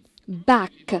move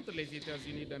back.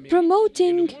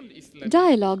 Promoting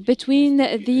dialogue between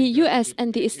the US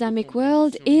and the Islamic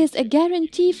world is a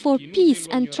guarantee for peace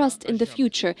and trust in the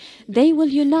future. They will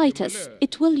unite us.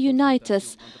 It will unite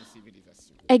us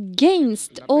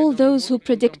against all those who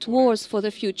predict wars for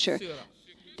the future.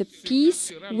 The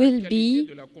peace will be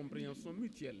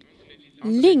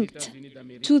linked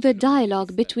to the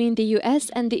dialogue between the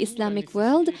US and the Islamic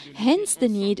world, hence the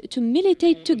need to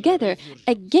militate together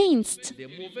against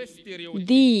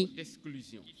the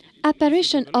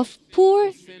apparition of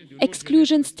poor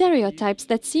exclusion stereotypes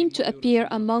that seem to appear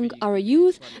among our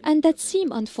youth and that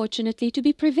seem, unfortunately, to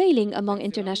be prevailing among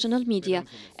international media.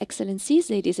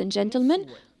 Excellencies, ladies and gentlemen,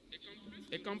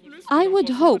 I would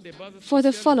hope for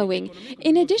the following.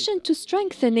 In addition to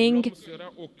strengthening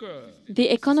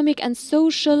the economic and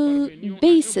social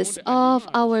basis of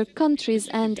our countries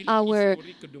and our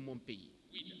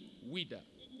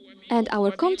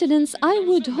continents, I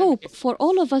would hope for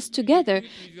all of us together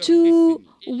to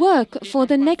work for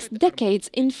the next decades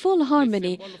in full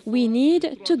harmony. We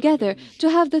need together to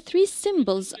have the three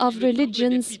symbols of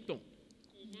religions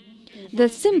the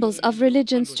symbols of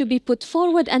religions to be put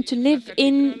forward and to live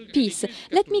in peace.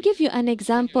 Let me give you an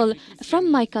example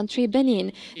from my country,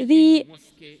 Benin. The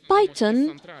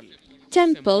Python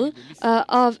temple,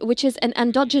 which is an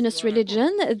endogenous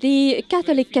religion, the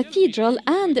Catholic cathedral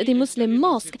and the Muslim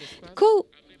mosque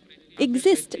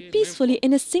coexist peacefully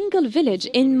in a single village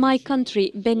in my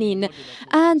country, Benin.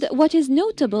 And what is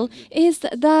notable is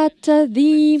that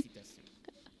the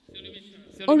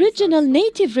original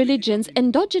native religions,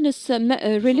 endogenous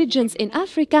religions in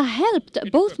Africa helped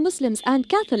both Muslims and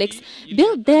Catholics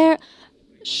build their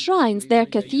shrines, their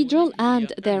cathedral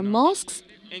and their mosques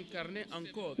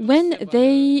when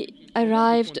they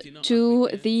arrived to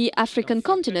the African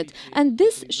continent. And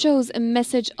this shows a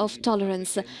message of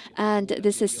tolerance. And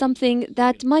this is something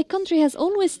that my country has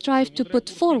always strived to put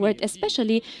forward,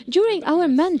 especially during our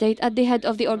mandate at the head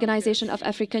of the Organization of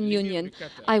African Union.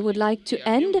 I would like to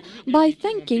end by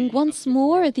thanking once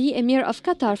more the Emir of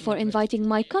Qatar for inviting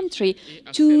my country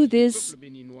to this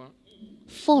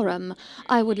forum.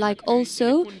 I would like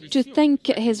also to thank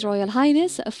His Royal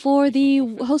Highness for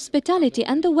the hospitality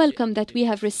and the welcome that we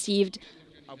have received.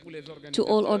 To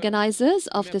all organizers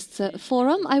of this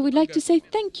forum, I would like to say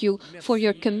thank you for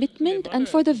your commitment and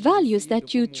for the values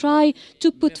that you try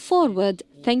to put forward.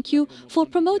 Thank you for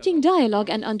promoting dialogue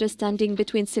and understanding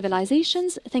between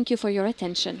civilizations. Thank you for your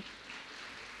attention.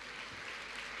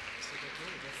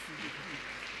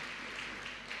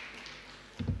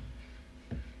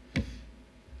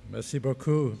 Merci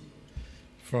beaucoup,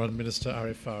 Foreign Minister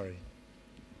Arifari.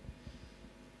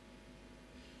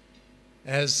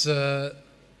 As the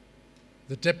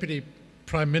Deputy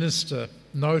Prime Minister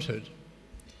noted,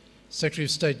 Secretary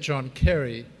of State John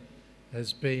Kerry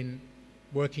has been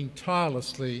working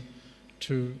tirelessly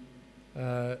to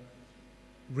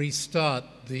restart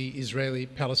the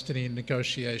Israeli-Palestinian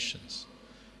negotiations.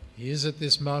 He is at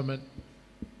this moment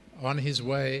on his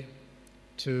way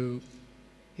to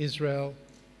Israel,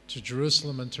 to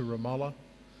Jerusalem and to Ramallah,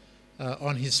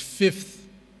 on his fifth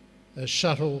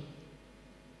shuttle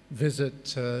visit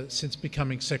since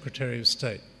becoming Secretary of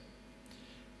State.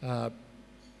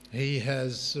 He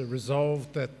has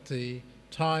resolved that the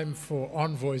time for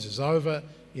envoys is over.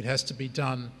 It has to be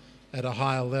done at a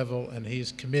higher level, and he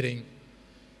is committing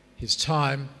his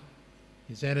time,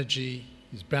 his energy,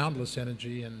 his boundless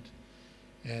energy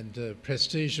and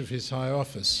prestige of his high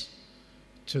office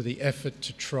to the effort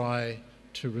to try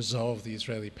to resolve the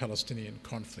Israeli-Palestinian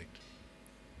conflict.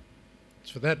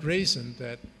 It's for that reason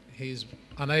that he's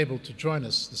unable to join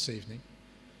us this evening,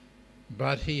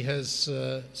 but he has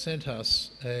sent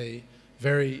us a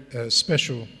very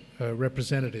special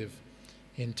representative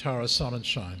in Tara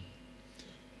Sonnenschein.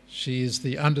 She is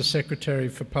the Undersecretary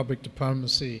for Public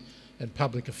Diplomacy and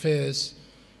Public Affairs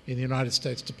in the United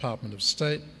States Department of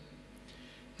State.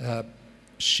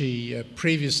 She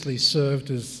previously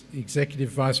served as Executive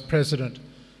Vice President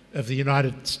of the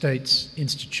United States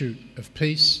Institute of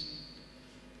Peace.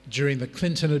 During the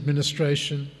Clinton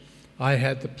administration, I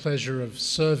had the pleasure of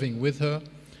serving with her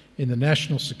in the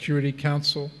National Security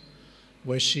Council,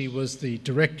 where she was the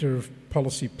Director of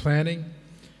Policy Planning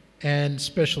and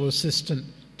Special Assistant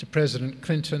to President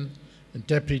Clinton and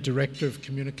Deputy Director of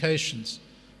Communications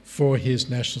for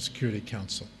his National Security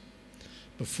Council.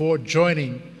 Before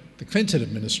joining the Clinton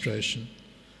administration,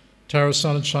 Tara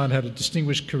Sonnenschein had a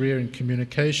distinguished career in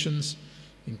communications,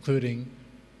 including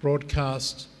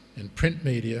broadcast and print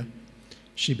media.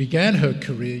 She began her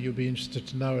career, you'll be interested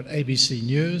to know, at ABC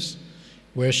News,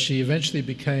 where she eventually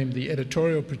became the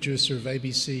editorial producer of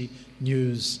ABC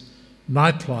News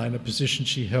Nightline, a position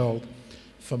she held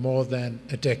for more than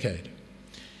a decade.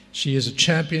 She is a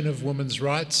champion of women's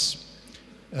rights,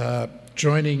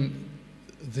 joining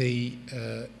the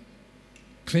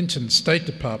Clinton State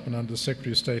Department under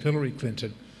Secretary of State Hillary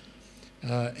Clinton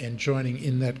and joining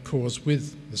in that cause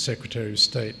with the Secretary of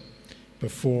State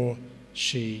before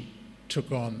she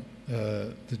took on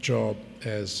the job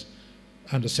as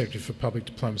Undersecretary for Public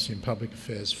Diplomacy and Public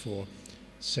Affairs for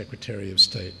Secretary of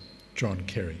State John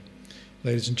Kerry.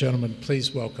 Ladies and gentlemen,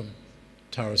 please welcome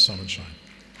Tara Sonnenschein.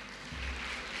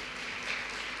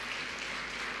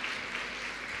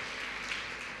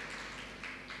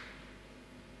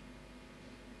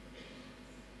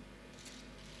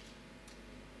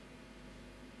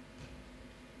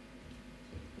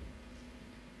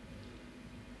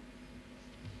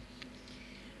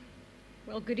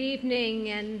 Well, good evening,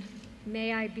 and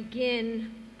may I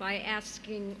begin by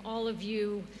asking all of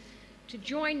you to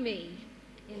join me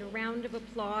in a round of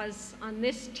applause on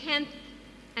this 10th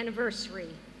anniversary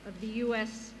of the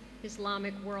U.S.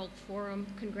 Islamic World Forum.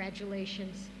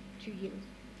 Congratulations to you.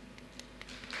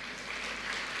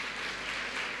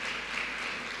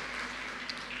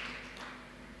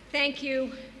 Thank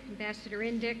you, Ambassador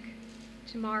Indyk,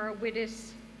 Tamara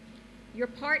Wittes, your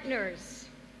partners,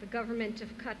 the government of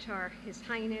Qatar, His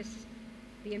Highness,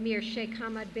 the Emir Sheikh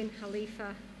Hamad bin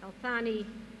Khalifa Al Thani,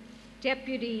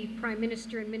 Deputy Prime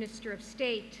Minister and Minister of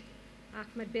State,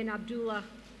 Ahmed bin Abdullah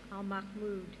Al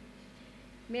Mahmoud.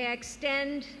 May I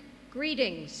extend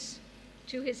greetings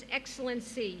to His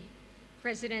Excellency,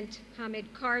 President Hamid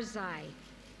Karzai,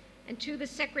 and to the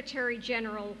Secretary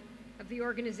General of the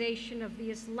Organization of the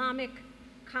Islamic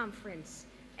Conference,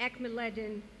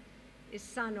 Ekmeleddin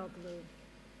Ihsanoglu.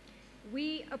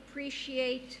 We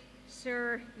appreciate,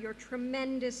 sir, your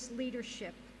tremendous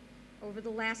leadership over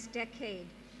the last decade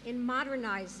in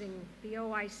modernizing the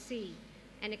OIC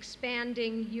and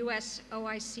expanding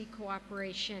U.S.-OIC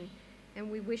cooperation,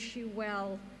 and we wish you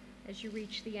well as you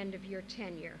reach the end of your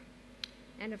tenure.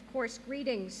 And of course,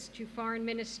 greetings to Foreign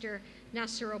Minister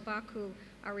Nasser Obaku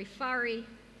Arifari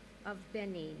of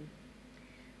Benin.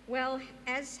 Well,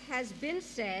 as has been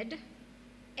said,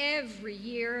 every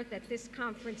year that this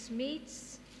conference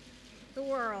meets, the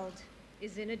world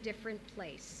is in a different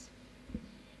place.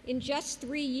 In just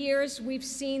 3 years, we've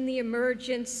seen the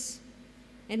emergence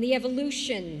and the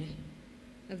evolution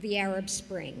of the Arab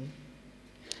Spring.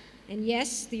 And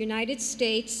yes, the United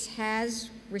States has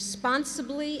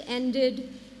responsibly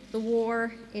ended the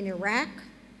war in Iraq,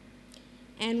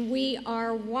 and we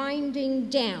are winding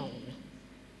down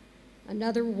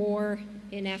another war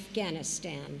in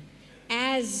Afghanistan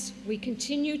as we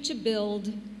continue to build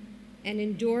an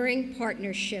enduring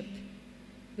partnership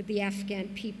with the Afghan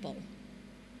people.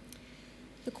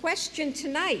 The question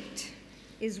tonight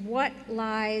is what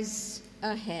lies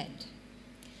ahead.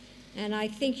 And I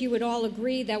think you would all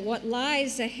agree that what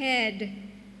lies ahead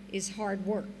is hard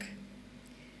work.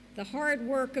 The hard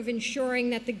work of ensuring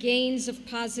that the gains of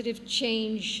positive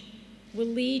change will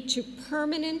lead to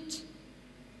permanent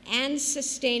and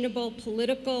sustainable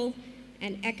political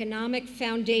and economic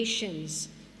foundations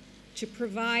to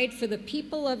provide for the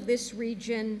people of this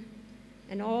region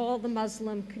and all the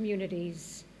Muslim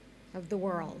communities of the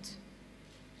world.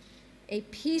 A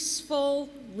peaceful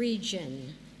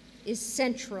region is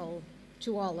central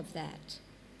to all of that.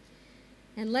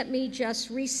 And let me just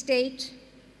restate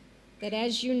that,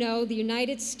 as you know, the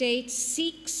United States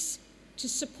seeks to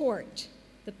support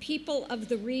the people of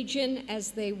the region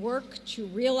as they work to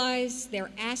realize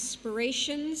their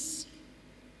aspirations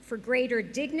for greater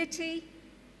dignity,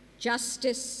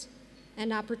 justice,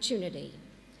 and opportunity.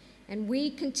 And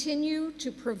we continue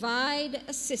to provide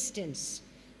assistance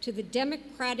to the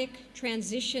democratic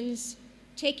transitions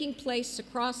taking place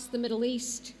across the Middle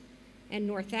East and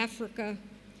North Africa,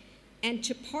 and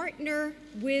to partner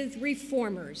with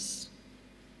reformers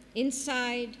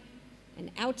inside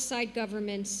and outside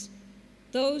governments,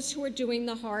 those who are doing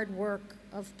the hard work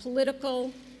of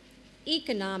political,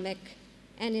 economic,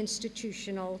 and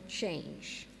institutional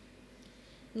change.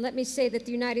 And let me say that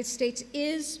the United States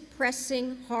is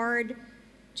pressing hard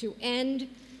to end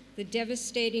the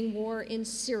devastating war in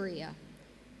Syria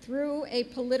through a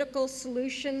political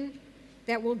solution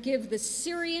that will give the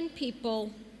Syrian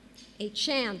people a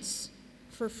chance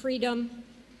for freedom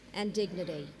and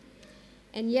dignity.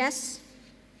 And yes,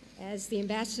 as the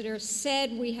ambassador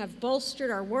said, we have bolstered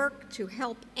our work to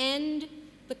help end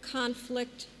the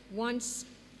conflict once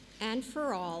and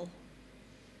for all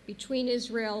between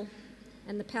Israel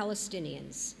and the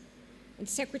Palestinians. And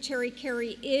Secretary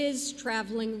Kerry is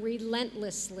traveling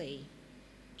relentlessly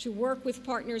to work with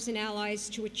partners and allies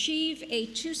to achieve a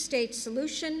two-state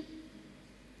solution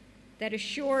that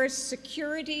assures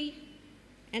security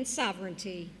and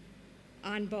sovereignty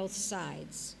on both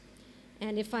sides.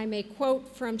 And if I may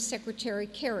quote from Secretary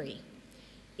Kerry,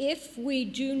 if we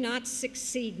do not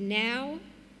succeed now,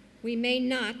 we may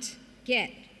not get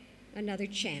another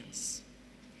chance.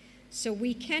 So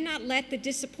we cannot let the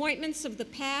disappointments of the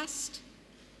past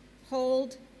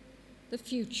hold the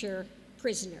future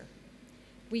prisoner.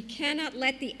 We cannot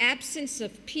let the absence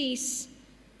of peace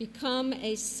become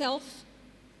a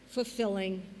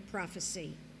self-fulfilling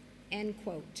prophecy, end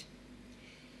quote.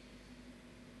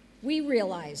 We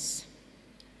realize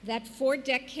that for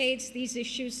decades these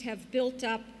issues have built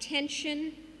up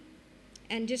tension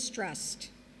and distrust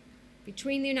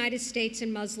between the United States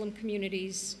and Muslim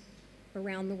communities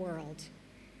around the world.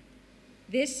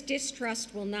 This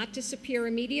distrust will not disappear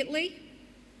immediately,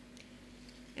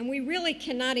 and we really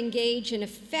cannot engage in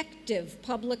effective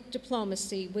public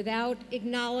diplomacy without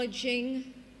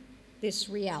acknowledging this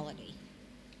reality.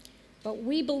 But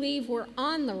we believe we're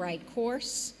on the right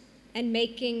course and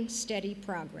making steady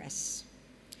progress.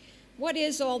 What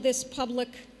is all this public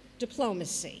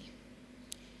diplomacy?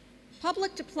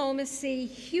 Public diplomacy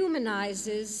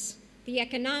humanizes the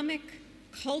economic,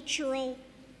 cultural,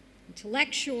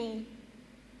 intellectual,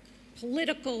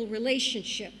 political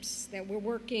relationships that we're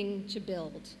working to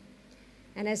build.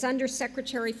 And as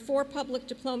Undersecretary for Public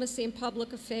Diplomacy and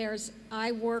Public Affairs,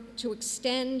 I work to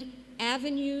extend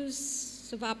avenues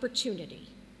of opportunity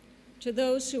to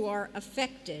those who are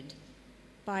affected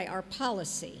by our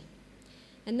policy.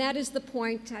 And that is the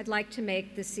point I'd like to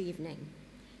make this evening.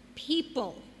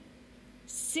 People,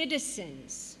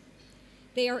 citizens,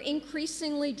 they are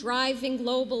increasingly driving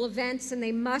global events, and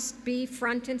they must be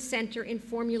front and center in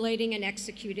formulating and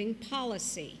executing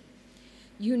policy.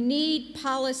 You need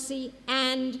policy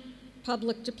and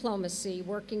public diplomacy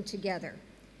working together.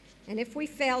 And if we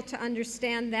fail to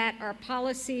understand that, our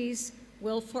policies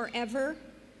will forever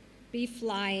be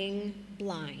flying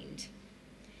blind.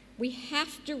 We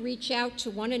have to reach out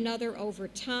to one another over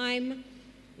time,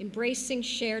 embracing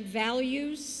shared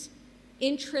values,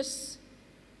 interests,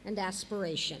 and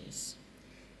aspirations.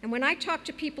 And when I talk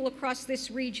to people across this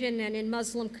region and in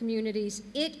Muslim communities,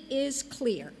 it is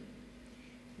clear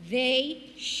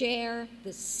they share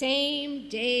the same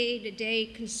day-to-day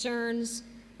concerns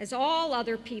as all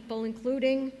other people,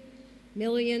 including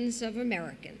millions of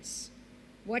Americans.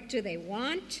 What do they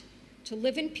want? To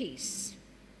live in peace,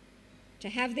 to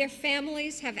have their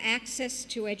families have access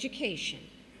to education,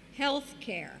 health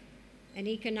care, and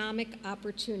economic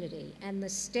opportunity, and the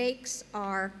stakes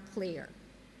are clear.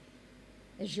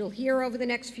 As you'll hear over the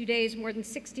next few days, more than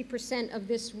 60% of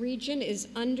this region is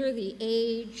under the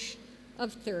age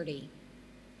of 30.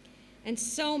 And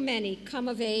so many come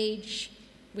of age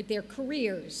with their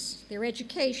careers, their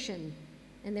education,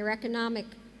 and their economic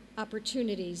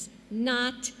opportunities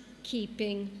not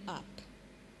keeping up.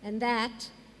 And that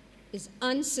is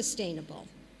unsustainable.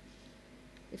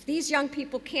 If these young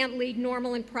people can't lead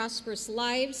normal and prosperous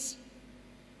lives,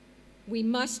 we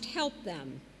must help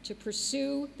them to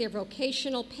pursue their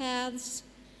vocational paths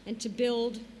and to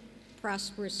build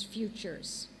prosperous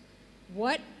futures.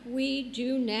 What we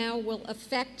do now will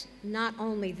affect not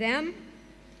only them,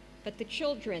 but the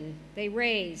children they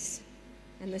raise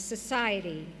and the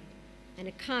society and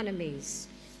economies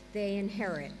they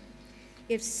inherit.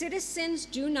 If citizens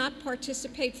do not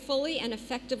participate fully and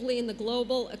effectively in the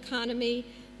global economy,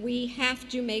 we have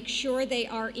to make sure they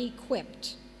are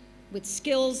equipped with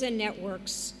skills and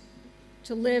networks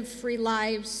to live free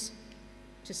lives,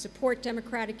 to support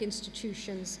democratic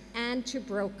institutions, and to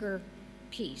broker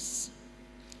peace.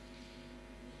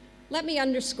 Let me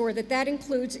underscore that that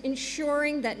includes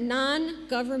ensuring that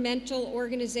non-governmental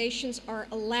organizations are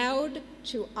allowed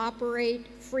to operate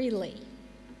freely.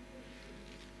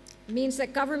 It means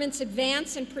that governments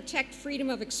advance and protect freedom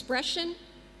of expression,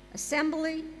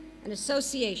 assembly, and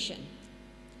association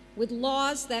with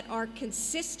laws that are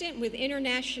consistent with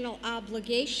international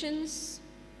obligations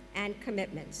and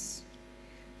commitments.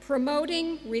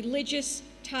 Promoting religious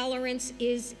tolerance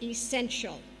is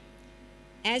essential,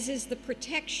 as is the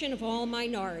protection of all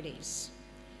minorities.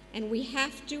 And we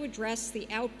have to address the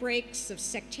outbreaks of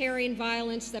sectarian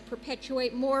violence that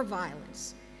perpetuate more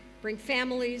violence, bring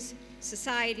families,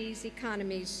 societies,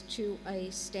 economies to a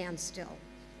standstill.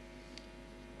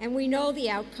 And we know the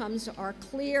outcomes are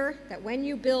clear, that when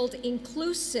you build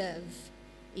inclusive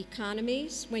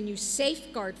economies, when you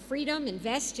safeguard freedom,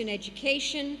 invest in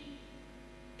education,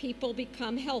 people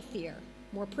become healthier,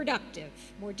 more productive,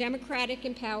 more democratic,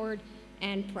 empowered,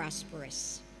 and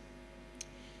prosperous.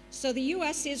 So the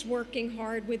U.S. is working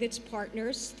hard with its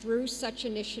partners through such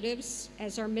initiatives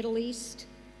as our Middle East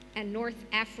and North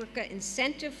Africa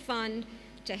Incentive Fund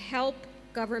to help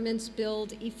governments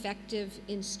build effective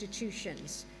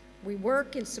institutions. We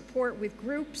work in support with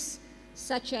groups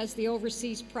such as the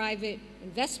Overseas Private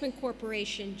Investment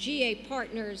Corporation, GA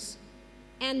Partners,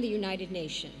 and the United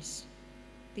Nations.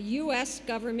 The U.S.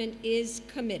 government is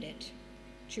committed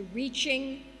to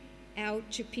reaching out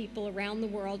to people around the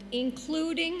world,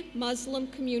 including Muslim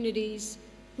communities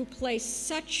who play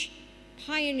such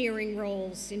pioneering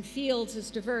roles in fields as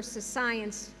diverse as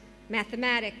science,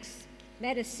 mathematics,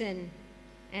 medicine,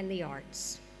 and the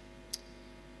arts.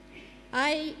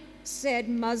 I said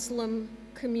Muslim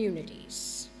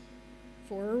communities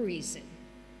for a reason.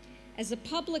 As a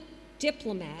public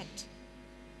diplomat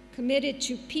committed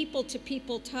to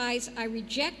people ties, I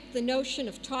reject the notion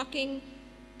of talking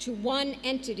to one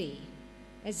entity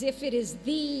as if it is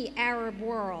the Arab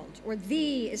world, or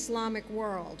the Islamic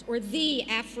world, or the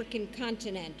African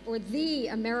continent, or the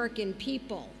American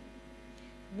people.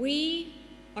 We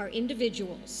are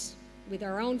individuals with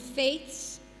our own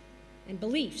faiths and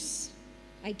beliefs,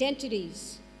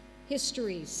 identities,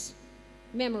 histories,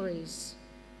 memories,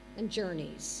 and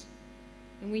journeys.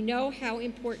 And we know how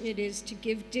important it is to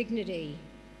give dignity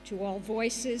to all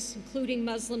voices, including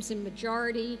Muslims in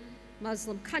majority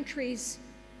Muslim countries,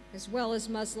 as well as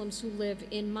Muslims who live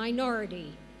in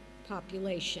minority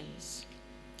populations.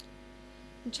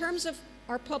 In terms of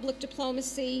our public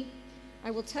diplomacy,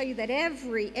 I will tell you that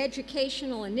every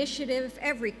educational initiative,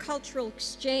 every cultural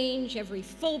exchange, every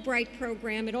Fulbright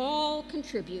program, it all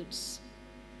contributes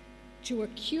to a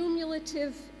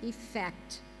cumulative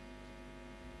effect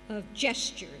of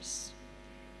gestures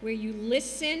where you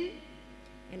listen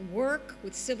and work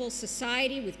with civil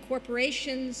society, with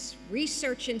corporations,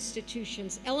 research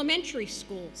institutions, elementary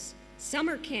schools,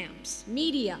 summer camps,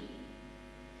 media,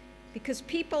 because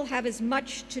people have as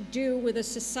much to do with a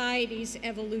society's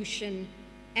evolution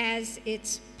as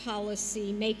its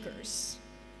policy makers.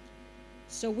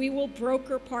 So we will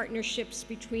broker partnerships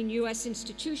between U.S.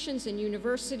 institutions and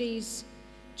universities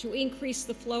to increase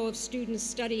the flow of students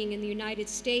studying in the United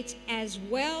States, as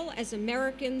well as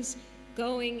Americans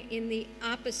going in the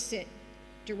opposite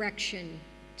direction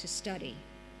to study.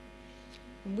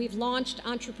 And we've launched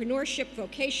entrepreneurship,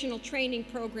 vocational training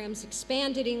programs,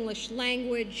 expanded English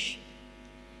language,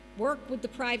 worked with the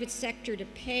private sector to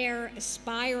pair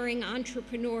aspiring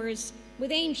entrepreneurs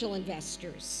with angel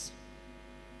investors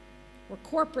or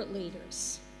corporate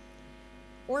leaders,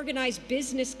 organize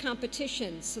business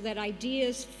competitions so that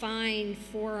ideas find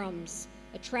forums,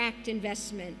 attract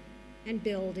investment, and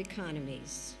build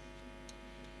economies.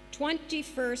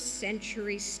 21st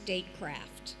century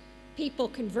statecraft, people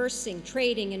conversing,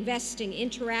 trading, investing,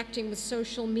 interacting with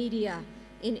social media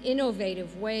in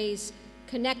innovative ways,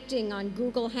 connecting on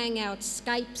Google Hangouts,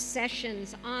 Skype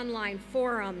sessions, online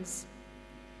forums.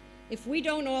 If we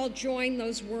don't all join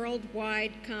those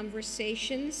worldwide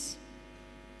conversations,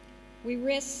 we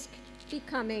risk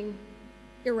becoming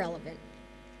irrelevant.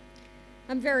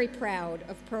 I'm very proud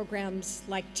of programs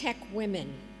like Tech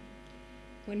Women,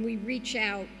 when we reach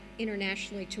out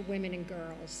internationally to women and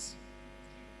girls,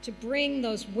 to bring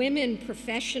those women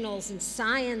professionals in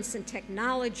science and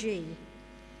technology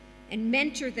and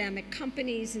mentor them at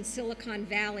companies in Silicon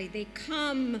Valley. They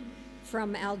come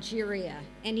from Algeria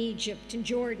and Egypt and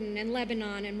Jordan and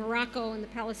Lebanon and Morocco and the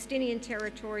Palestinian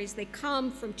territories. They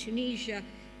come from Tunisia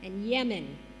and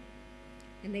Yemen,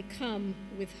 and they come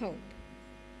with hope.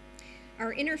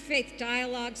 Our interfaith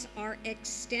dialogues are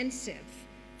extensive,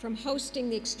 from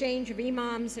hosting the exchange of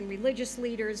imams and religious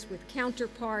leaders with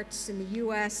counterparts in the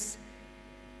US,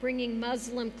 bringing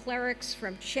Muslim clerics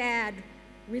from Chad,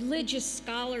 religious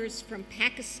scholars from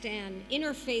Pakistan,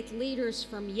 interfaith leaders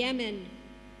from Yemen,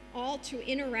 all to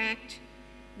interact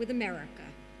with America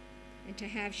and to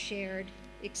have shared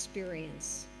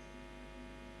experience.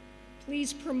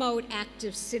 Please promote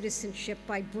active citizenship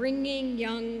by bringing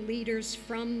young leaders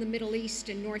from the Middle East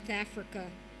and North Africa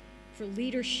for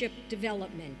leadership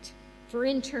development, for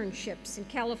internships in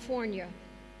California,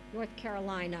 North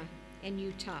Carolina, and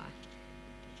Utah.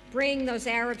 Bring those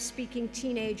Arab-speaking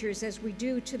teenagers, as we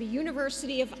do, to the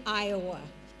University of Iowa.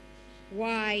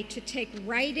 Why? To take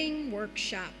writing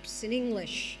workshops in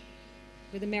English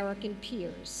with American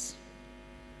peers.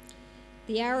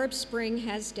 The Arab Spring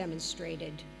has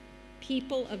demonstrated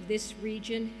people of this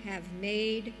region have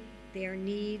made their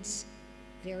needs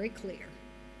very clear.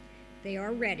 They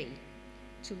are ready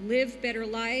to live better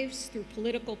lives through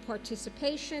political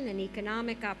participation and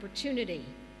economic opportunity.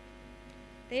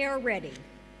 They are ready,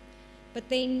 but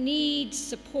they need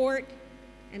support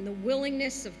and the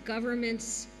willingness of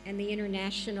governments and the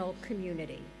international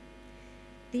community.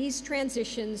 These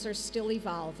transitions are still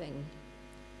evolving.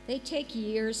 They take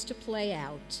years to play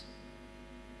out,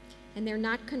 and they're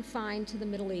not confined to the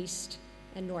Middle East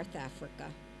and North Africa.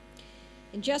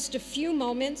 In just a few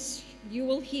moments, you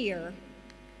will hear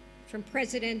from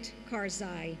President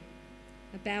Karzai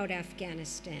about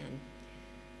Afghanistan.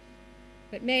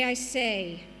 But may I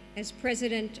say, as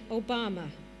President Obama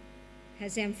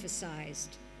has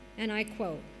emphasized, and I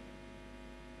quote,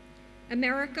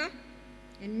 "America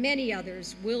and many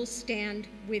others will stand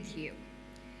with you.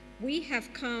 We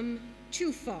have come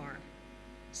too far,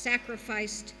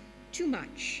 sacrificed too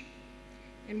much,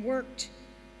 and worked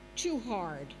too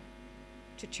hard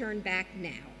to turn back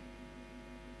now."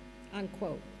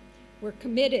 Unquote. We're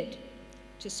committed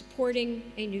to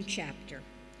supporting a new chapter,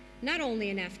 not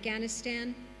only in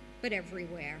Afghanistan, but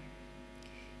everywhere.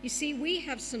 You see, we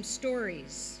have some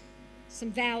stories,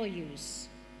 some values,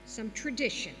 some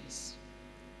traditions,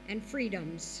 and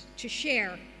freedoms to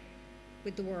share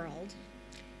with the world.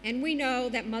 And we know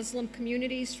that Muslim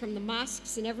communities, from the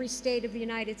mosques in every state of the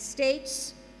United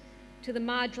States to the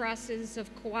madrasas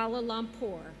of Kuala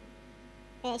Lumpur,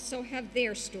 also have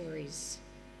their stories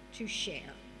to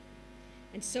share.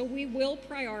 And so we will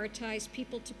prioritize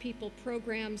people-to-people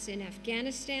programs in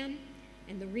Afghanistan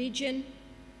and the region.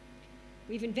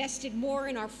 We've invested more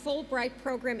in our Fulbright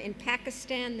program in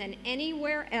Pakistan than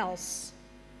anywhere else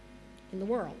in the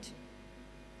world.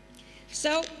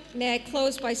 So may I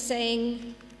close by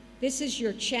saying this is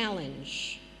your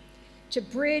challenge, to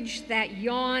bridge that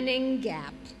yawning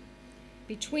gap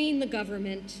between the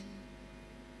government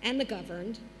and the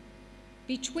governed,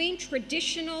 between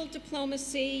traditional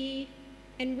diplomacy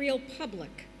and real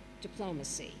public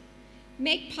diplomacy.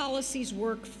 Make policies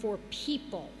work for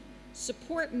people,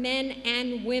 support men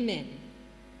and women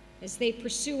as they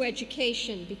pursue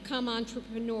education, become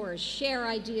entrepreneurs, share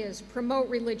ideas, promote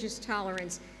religious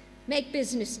tolerance, make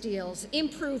business deals,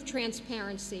 improve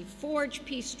transparency, forge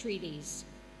peace treaties,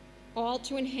 all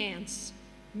to enhance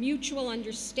mutual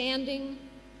understanding,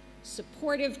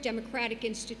 supportive democratic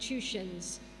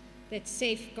institutions that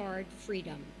safeguard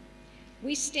freedom.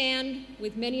 We stand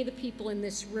with many of the people in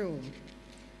this room,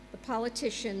 the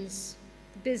politicians,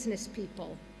 the business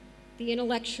people, the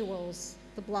intellectuals,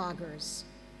 the bloggers,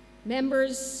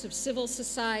 members of civil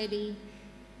society,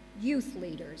 youth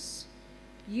leaders.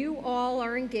 You all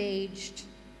are engaged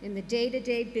in the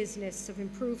day-to-day business of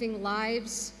improving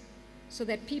lives so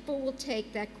that people will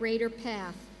take that greater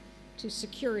path to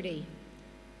security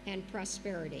and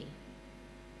prosperity.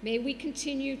 May we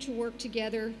continue to work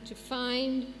together to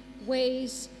find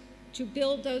ways to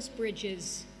build those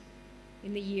bridges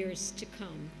in the years to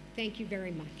come. Thank you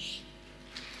very much.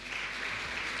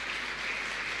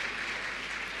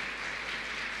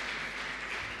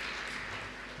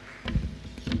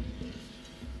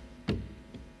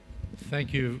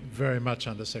 Thank you very much,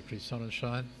 Undersecretary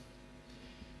Sonnenschein.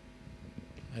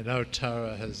 I know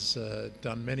Tara has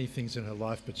done many things in her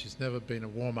life, but she's never been a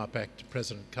warm-up act to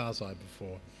President Karzai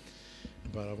before.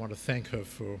 But I want to thank her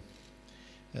for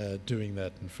doing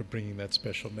that and for bringing that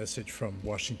special message from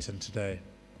Washington today.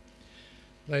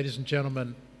 Ladies and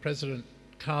gentlemen, President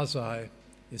Karzai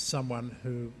is someone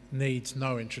who needs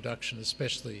no introduction,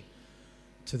 especially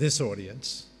to this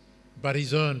audience, but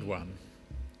he's earned one.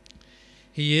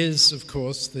 He is, of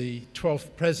course, the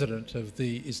 12th president of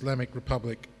the Islamic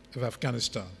Republic of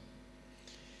Afghanistan.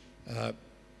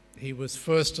 He was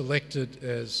first elected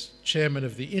as chairman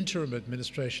of the interim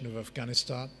administration of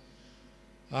Afghanistan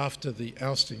after the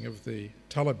ousting of the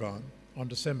Taliban on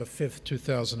December 5th,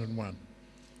 2001,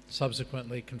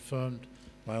 subsequently confirmed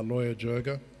by a lawyer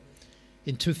Jurga.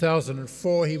 In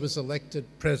 2004, he was elected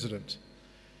president,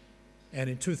 and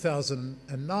in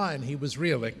 2009, he was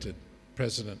re-elected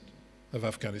president of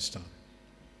Afghanistan.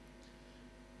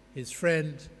 His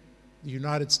friend, the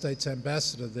United States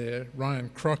ambassador there, Ryan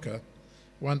Crocker,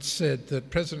 once said that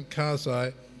President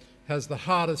Karzai has the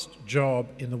hardest job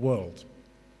in the world.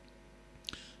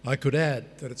 I could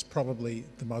add that it's probably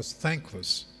the most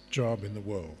thankless job in the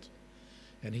world,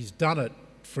 and he's done it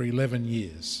for 11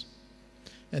 years.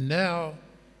 And now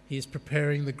he's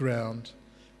preparing the ground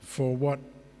for what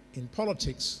in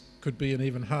politics could be an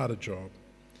even harder job,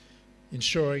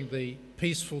 ensuring the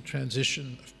peaceful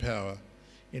transition of power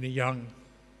in a young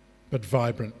but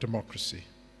vibrant democracy.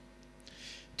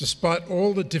 Despite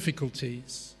all the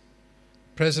difficulties,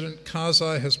 President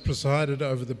Karzai has presided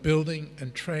over the building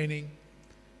and training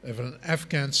of an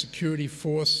Afghan security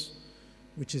force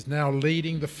which is now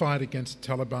leading the fight against the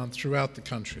Taliban throughout the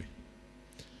country.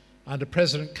 Under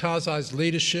President Karzai's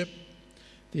leadership,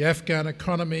 the Afghan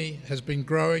economy has been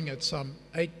growing at some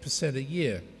 8% a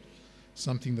year,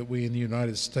 something that we in the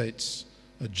United States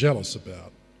are jealous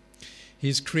about.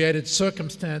 He's created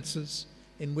circumstances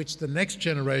in which the next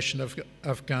generation of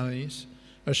Afghanis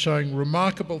are showing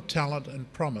remarkable talent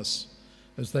and promise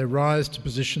as they rise to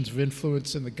positions of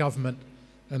influence in the government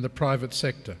and the private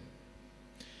sector.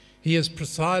 He has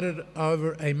presided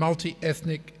over a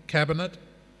multi-ethnic cabinet,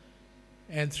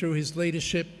 and through his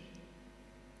leadership,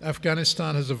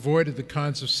 Afghanistan has avoided the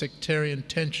kinds of sectarian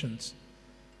tensions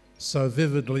so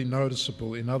vividly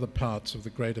noticeable in other parts of the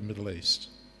greater Middle East.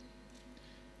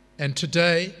 And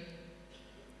today,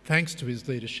 thanks to his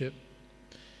leadership,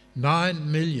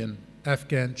 9 million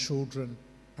Afghan children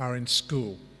are in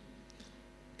school,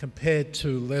 compared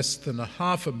to less than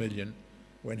 500,000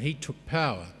 when he took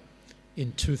power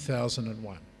in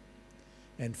 2001.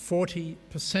 And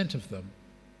 40% of them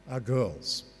are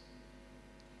girls.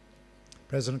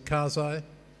 President Karzai,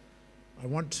 I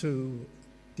want to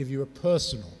give you a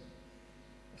personal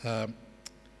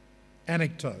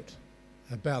anecdote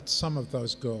about some of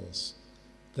those girls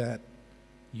that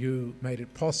you made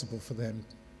it possible for them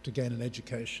to gain an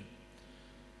education.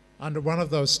 Under one of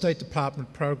those State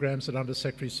Department programs that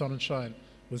Undersecretary Sonnenschein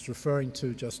was referring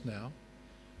to just now,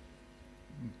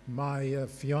 my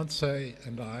fiance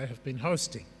and I have been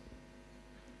hosting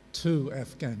 2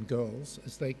 Afghan girls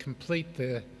as they complete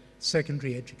their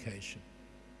secondary education.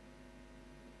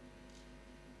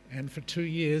 And for 2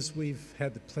 years, we've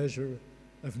had the pleasure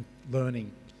of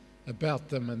learning about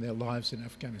them and their lives in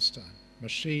Afghanistan,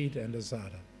 Mashid and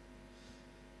Azada.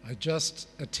 I just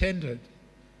attended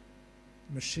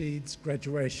Mashid's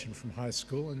graduation from high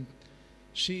school, and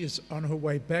she is on her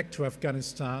way back to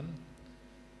Afghanistan.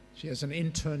 She has an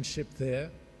internship there,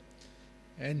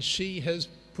 and she has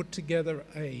put together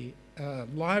a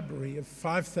library of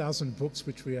 5,000 books,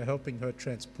 which we are helping her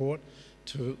transport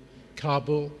to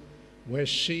Kabul, where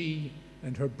she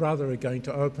and her brother are going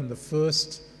to open the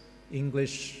first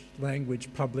English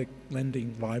language public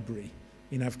lending library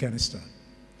in Afghanistan.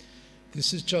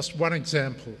 This is just one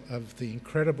example of the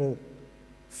incredible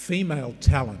female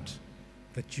talent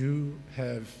that you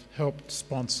have helped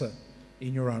sponsor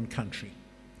in your own country.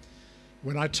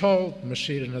 When I told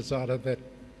Mashid and Azada that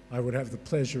I would have the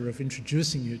pleasure of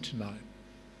introducing you tonight,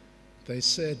 they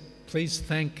said, please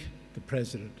thank the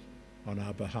President on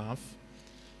our behalf.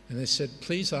 And they said,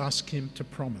 please ask him to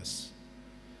promise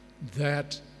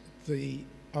that the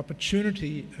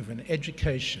opportunity of an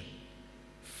education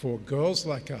for girls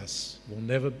like us will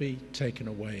never be taken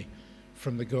away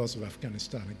from the girls of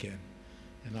Afghanistan again.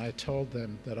 And I told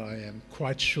them that I am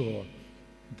quite sure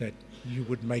that you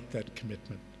would make that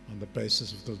commitment on the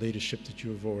basis of the leadership that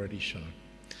you have already shown.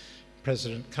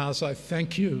 President Karzai,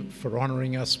 thank you for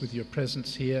honoring us with your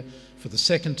presence here for the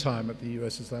second time at the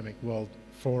US Islamic World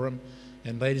Forum.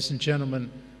 And ladies and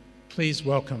gentlemen, please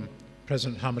welcome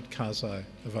President Hamid Karzai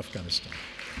of Afghanistan.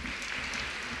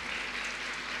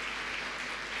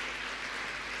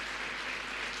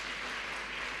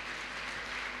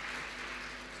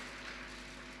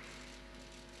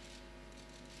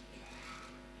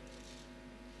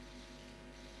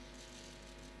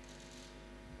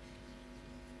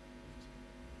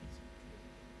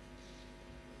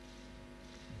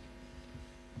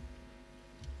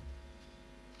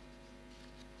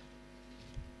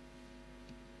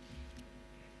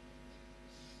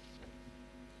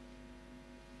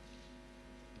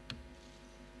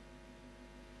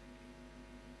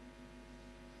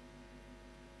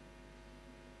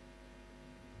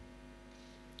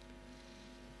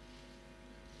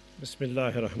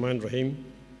 Bismillah ar-Rahman ar-Rahim.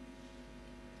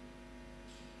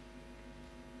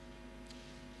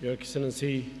 Your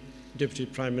Excellency, Deputy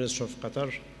Prime Minister of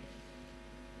Qatar,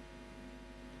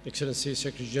 Excellency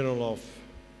Secretary General of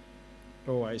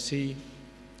OIC,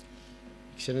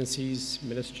 Excellencies,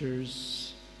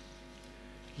 Ministers,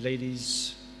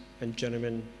 ladies and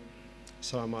gentlemen,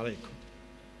 Assalamu alaikum.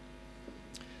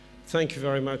 Thank you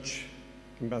very much,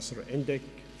 Ambassador Endek,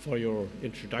 for your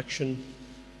introduction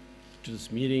to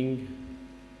this meeting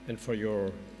and for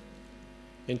your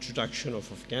introduction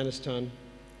of Afghanistan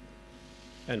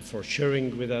and for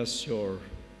sharing with us your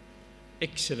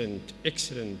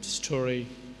excellent story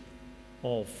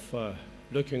of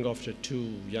looking after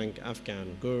 2 young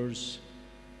Afghan girls,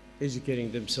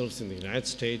 educating themselves in the United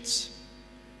States,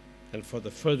 and for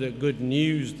the further good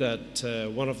news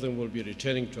that one of them will be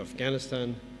returning to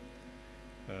Afghanistan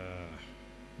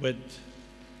with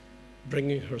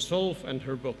bringing herself and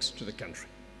her books to the country.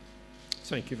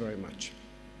 Thank you very much.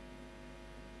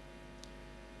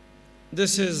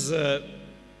 This is,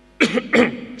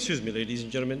 excuse me, ladies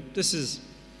and gentlemen, this is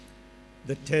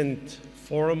the 10th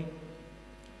Forum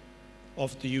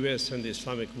of the US and the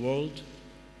Islamic world.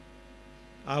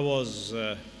 I was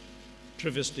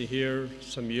previously here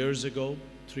some years ago,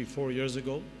 3-4 years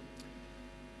ago.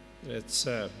 It's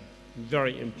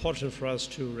very important for us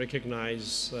to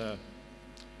recognize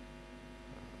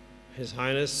His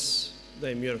Highness,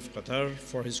 the Emir of Qatar,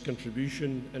 for his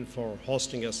contribution and for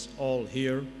hosting us all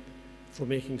here, for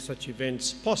making such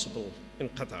events possible in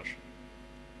Qatar.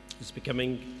 It's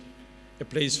becoming a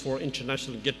place for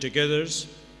international get-togethers,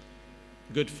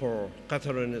 good for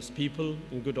Qatar and its people,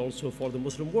 and good also for the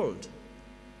Muslim world.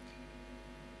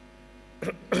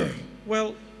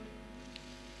 Well,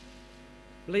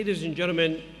 ladies and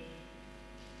gentlemen,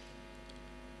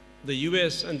 the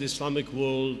US and the Islamic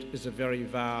world is a very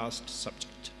vast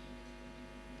subject.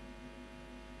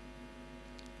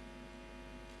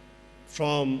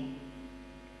 From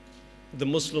the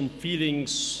Muslim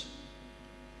feelings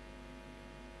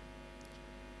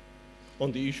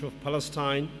on the issue of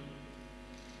Palestine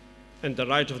and the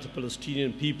right of the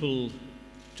Palestinian people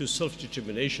to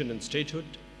self-determination and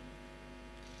statehood,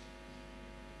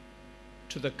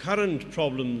 to the current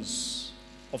problems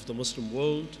of the Muslim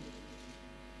world,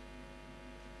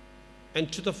 and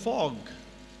to the fog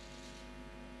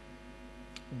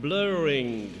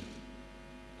blurring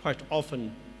quite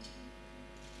often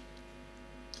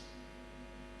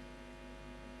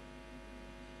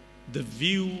the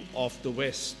view of the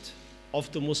West,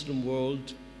 of the Muslim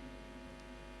world,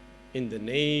 in the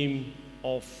name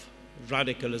of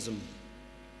radicalism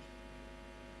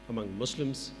among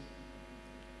Muslims.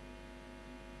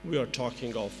 We are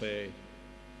talking of a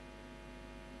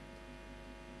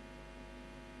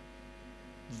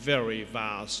very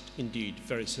vast, indeed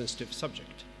very sensitive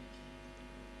subject.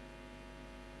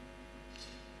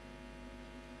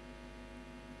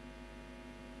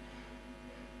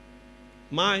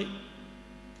 My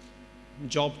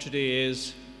job today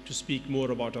is to speak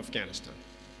more about Afghanistan.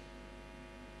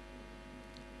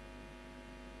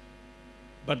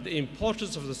 But the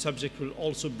importance of the subject will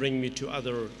also bring me to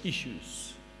other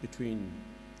issues between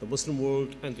the Muslim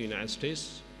world and the United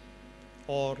States,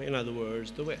 or in other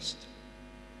words, the West.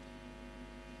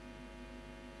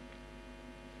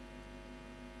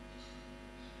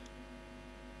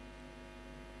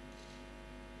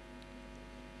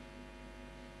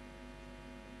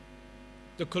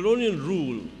 The colonial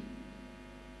rule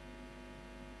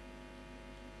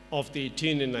of the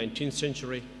 18th and 19th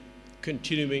century,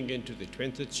 continuing into the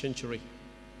 20th century,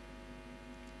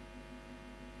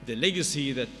 the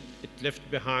legacy that it left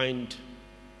behind,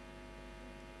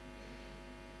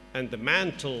 and the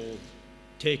mantle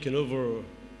taken over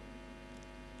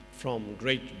from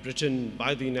Great Britain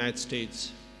by the United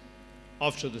States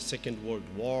after the Second World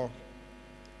War,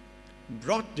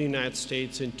 brought the United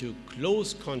States into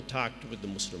close contact with the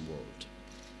Muslim world.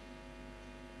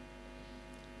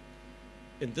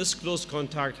 And this close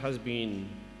contact has been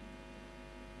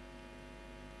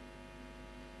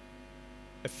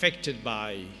affected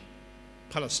by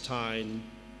Palestine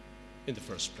in the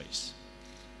first place,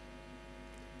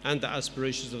 and the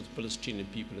aspirations of the Palestinian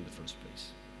people in the first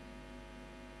place.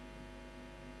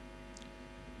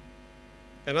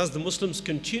 And as the Muslims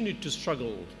continued to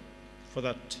struggle for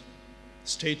that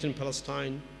state in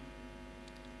Palestine,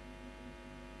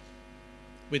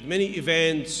 with many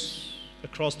events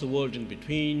across the world in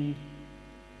between,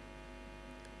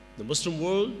 the Muslim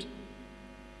world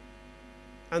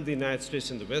and the United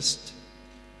States and the West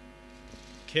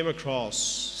came across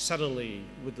suddenly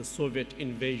with the Soviet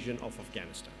invasion of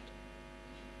Afghanistan.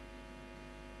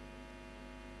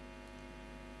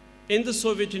 In the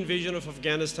Soviet invasion of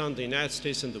Afghanistan, the United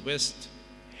States and the West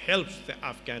helped the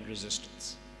Afghan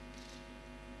resistance.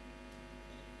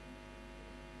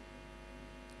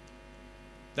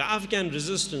 The Afghan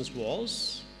resistance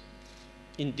was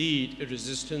indeed a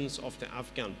resistance of the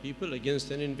Afghan people against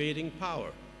an invading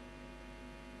power,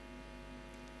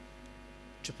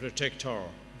 to protect our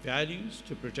values,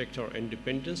 to protect our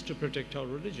independence, to protect our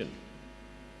religion.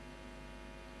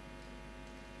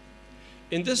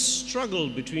 In this struggle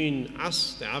between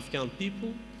us, the Afghan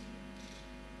people,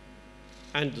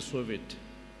 and the Soviet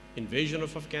invasion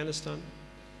of Afghanistan,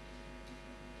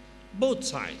 both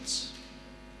sides,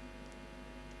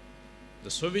 the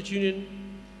Soviet Union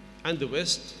and the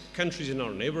West, countries in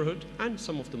our neighborhood, and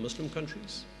some of the Muslim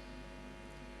countries,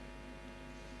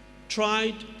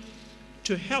 tried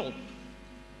to help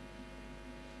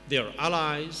their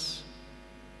allies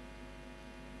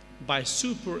by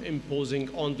superimposing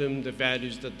on them the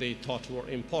values that they thought were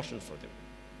important for them.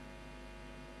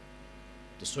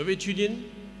 The Soviet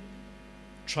Union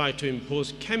tried to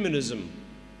impose communism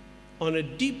on a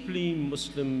deeply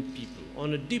Muslim people,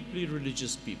 on a deeply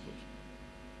religious people,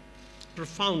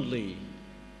 profoundly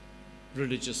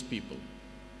religious people,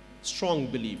 strong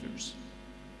believers.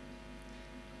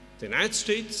 The United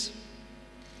States,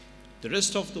 the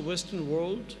rest of the Western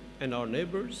world, and our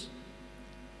neighbors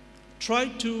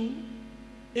tried to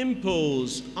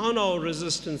impose on our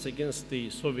resistance against the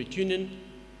Soviet Union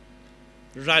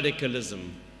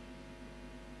radicalism.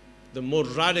 The more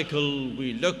radical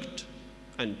we looked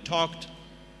and talked,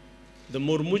 the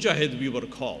more mujahid we were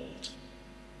called.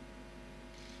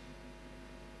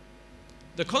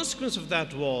 The consequence of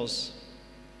that was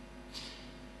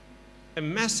a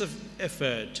massive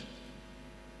effort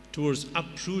towards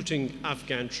uprooting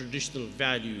Afghan traditional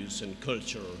values and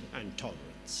culture and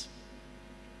tolerance.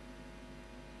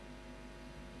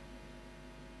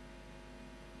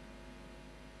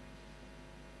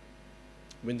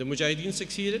 When the Mujahideen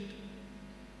succeeded,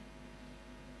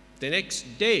 the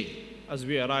next day, as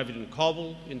we arrived in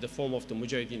Kabul in the form of the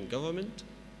Mujahideen government,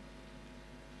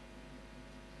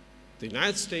 the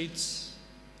United States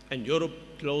and Europe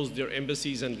closed their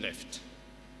embassies and left.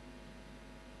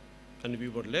 And we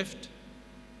were left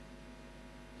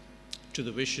to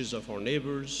the wishes of our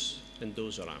neighbors and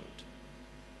those around.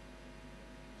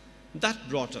 That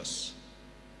brought us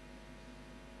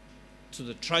to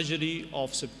the tragedy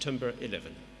of September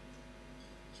 11.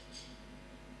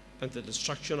 and the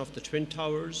destruction of the Twin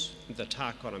Towers and the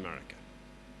attack on America.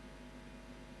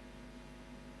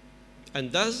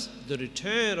 And thus, the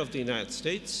return of the United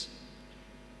States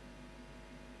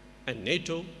and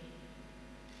NATO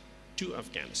to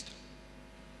Afghanistan.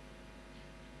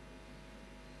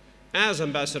 As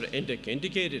Ambassador Indek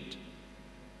indicated,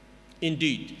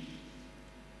 indeed,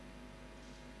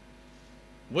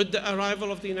 with the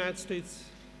arrival of the United States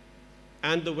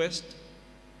and the West,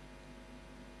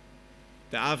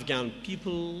 the Afghan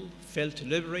people felt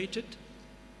liberated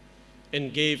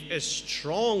and gave a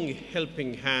strong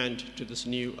helping hand to this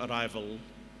new arrival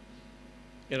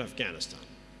in Afghanistan.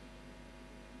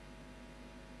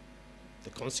 The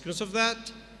consequence of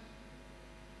that,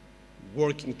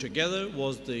 working together,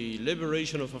 was the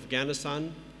liberation of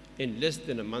Afghanistan in less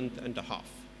than a month and a half.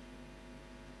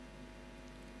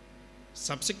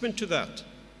 Subsequent to that,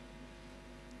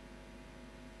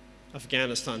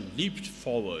 Afghanistan leaped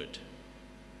forward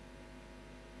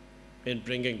in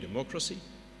bringing democracy,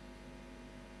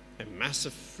 a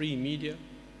massive free media,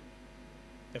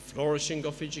 a flourishing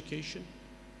of education,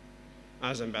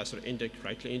 as Ambassador Indek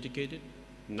rightly indicated,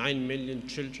 9 million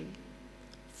children,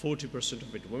 40%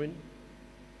 of it women,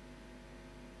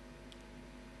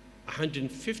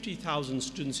 150,000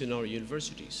 students in our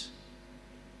universities,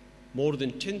 more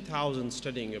than 10,000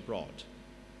 studying abroad.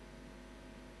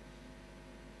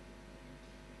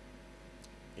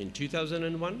 In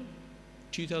 2001,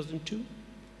 2002,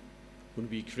 when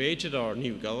we created our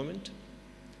new government,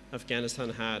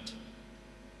 Afghanistan had,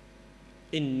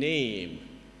 in name,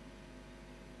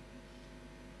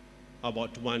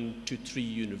 about 1 to 3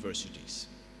 universities.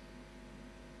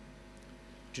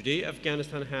 Today,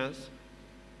 Afghanistan has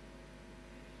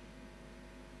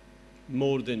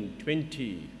more than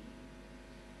 20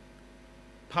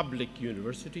 public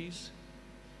universities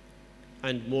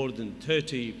and more than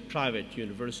 30 private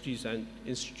universities and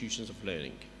institutions of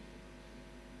learning.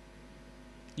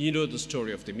 You know the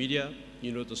story of the media,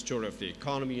 you know the story of the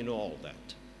economy, you know all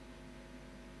that.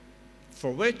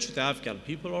 For which the Afghan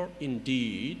people are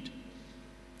indeed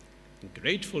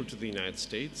grateful to the United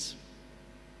States,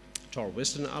 to our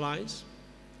Western allies,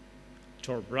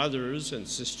 to our brothers and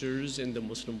sisters in the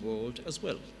Muslim world as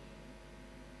well.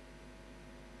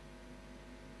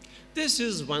 This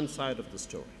is one side of the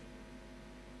story.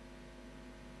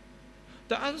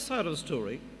 The other side of the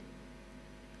story,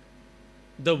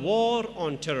 the war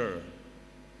on terror,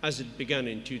 as it began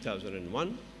in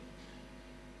 2001,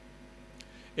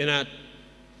 and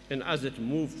as it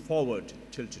moved forward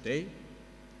till today,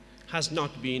 has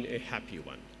not been a happy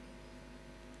one.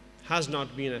 Has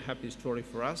not been a happy story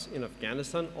for us in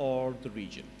Afghanistan or the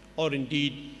region, or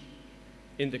indeed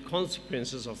in the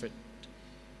consequences of it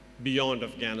beyond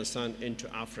Afghanistan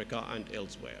into Africa and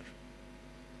elsewhere.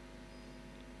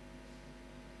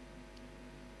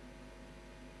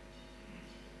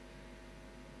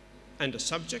 And a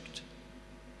subject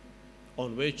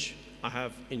on which I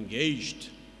have engaged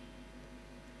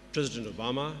President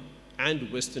Obama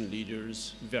and Western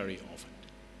leaders very often.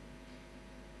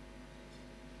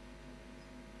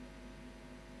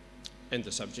 And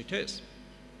the subject is,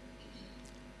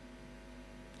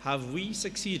 have we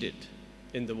succeeded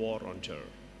in the war on terror?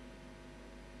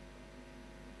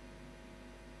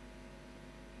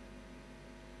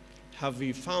 Have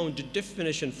we found a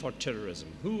definition for terrorism?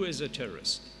 Who is a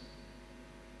terrorist?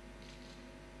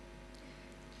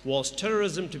 Was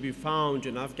terrorism to be found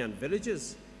in Afghan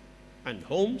villages and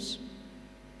homes?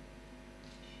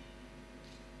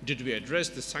 Did we address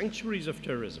the sanctuaries of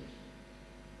terrorism?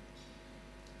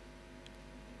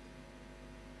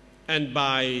 And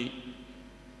by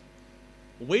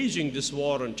waging this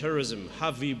war on terrorism,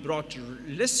 have we brought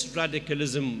less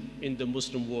radicalism in the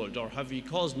Muslim world, or have we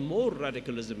caused more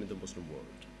radicalism in the Muslim world?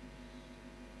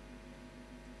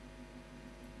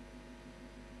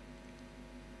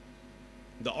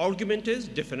 The argument is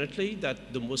definitely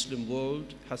that the Muslim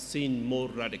world has seen more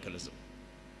radicalism.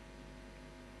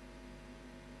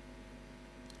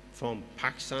 From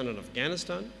Pakistan and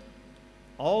Afghanistan,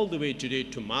 all the way today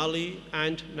to Mali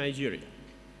and Nigeria.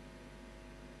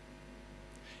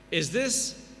 Is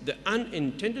this the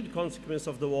unintended consequence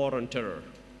of the war on terror,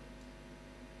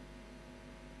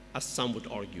 as some would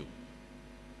argue?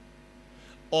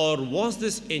 Or was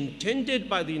this intended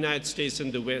by the United States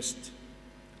and the West,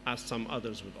 as some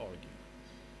others would argue?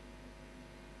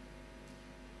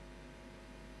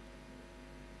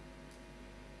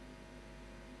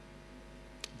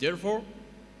 Therefore,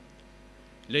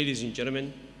 ladies and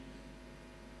gentlemen,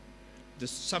 the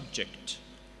subject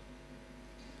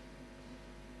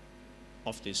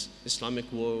of this Islamic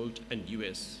world and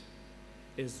US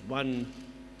is one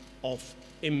of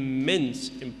immense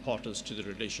importance to the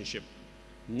relationship,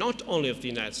 not only of the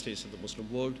United States and the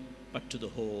Muslim world, but to the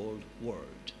whole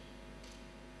world.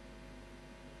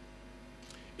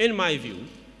 In my view,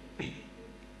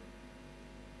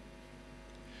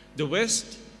 the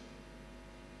West,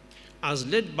 as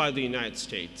led by the United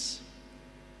States,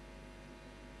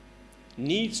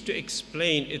 needs to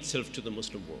explain itself to the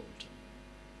Muslim world.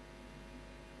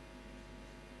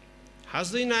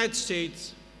 Has the United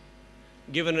States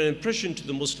given an impression to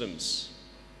the Muslims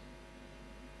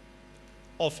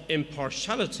of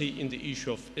impartiality in the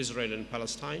issue of Israel and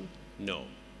Palestine? No.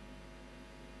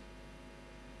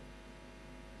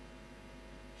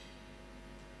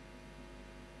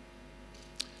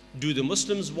 Do the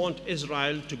Muslims want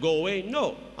Israel to go away?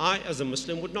 No. I, as a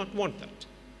Muslim, would not want that.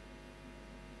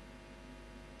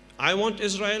 I want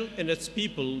Israel and its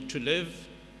people to live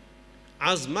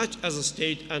as much as a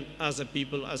state and as a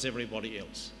people as everybody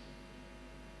else.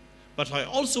 But I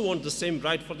also want the same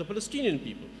right for the Palestinian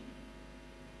people.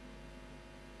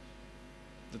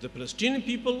 That the Palestinian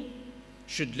people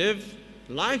should live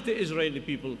like the Israeli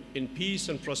people in peace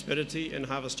and prosperity and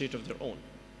have a state of their own.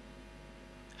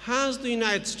 Has the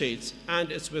United States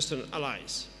and its Western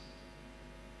allies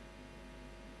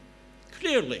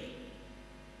clearly,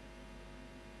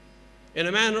 in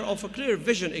a manner of a clear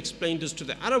vision, explained this to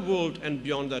the Arab world and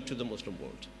beyond that to the Muslim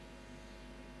world?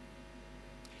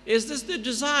 Is this the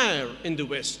desire in the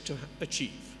West to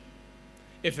achieve?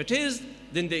 If it is,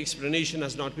 then the explanation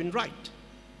has not been right.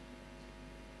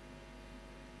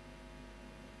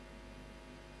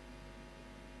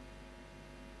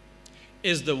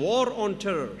 Is the war on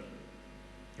terror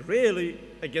really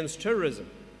against terrorism?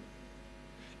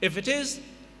 If it is,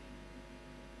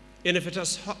 and if it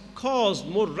has caused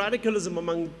more radicalism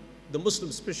among the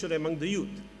Muslims, especially among the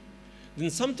youth,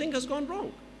 then something has gone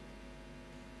wrong.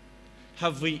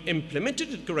 Have we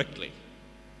implemented it correctly?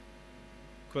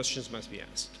 Questions must be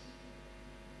asked.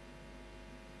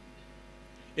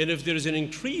 And if there is an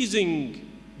increasing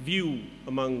view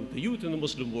among the youth in the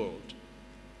Muslim world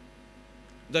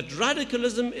that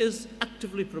radicalism is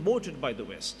actively promoted by the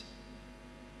West,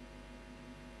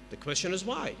 the question is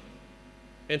why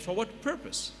and for what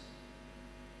purpose?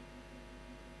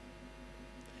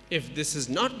 If this is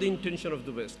not the intention of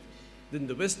the West, then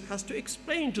the West has to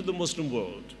explain to the Muslim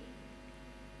world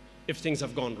if things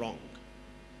have gone wrong,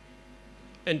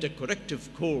 and a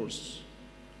corrective course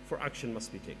for action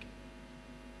must be taken.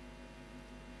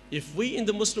 If we in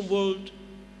the Muslim world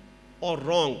are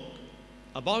wrong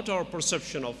about our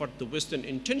perception of what the Western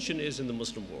intention is in the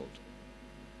Muslim world,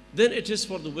 then it is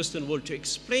for the Western world to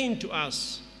explain to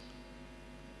us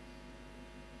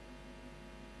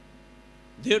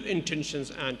their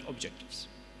intentions and objectives.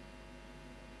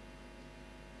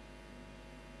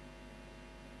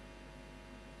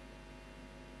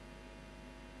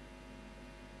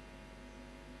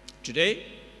 Today,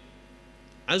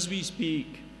 as we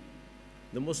speak,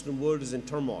 the Muslim world is in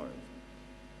turmoil.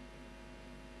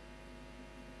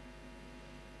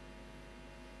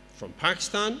 From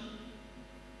Pakistan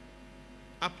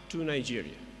up to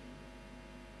Nigeria.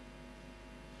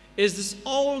 Is this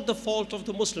all the fault of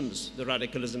the Muslims, the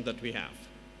radicalism that we have?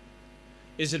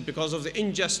 Is it because of the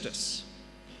injustice,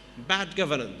 bad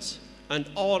governance, and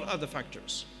all other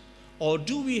factors? Or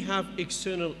do we have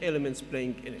external elements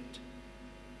playing in it?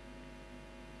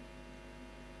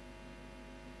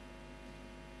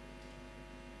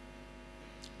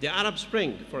 The Arab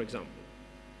Spring, for example.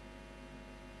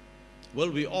 Well,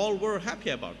 we all were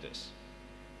happy about this.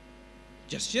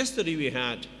 Just yesterday we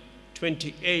had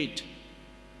 28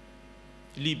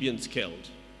 Libyans killed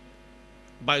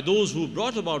by those who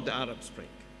brought about the Arab Spring.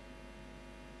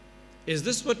 Is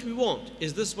this what we want?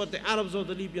 Is this what the Arabs or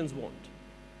the Libyans want?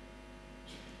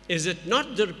 Is it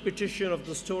not the repetition of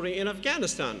the story in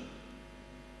Afghanistan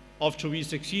after we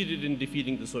succeeded in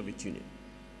defeating the Soviet Union,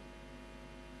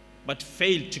 but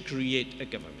failed to create a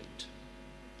government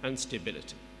and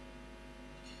stability?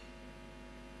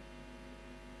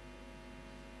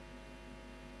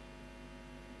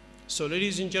 So,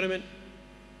 ladies and gentlemen,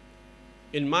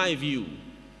 in my view,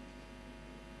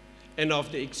 and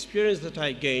of the experience that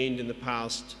I gained in the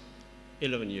past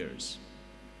 11 years,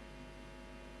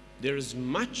 there is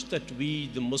much that we,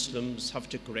 the Muslims, have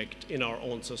to correct in our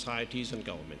own societies and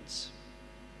governments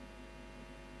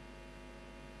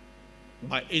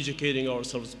by educating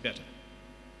ourselves better,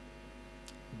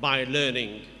 by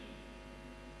learning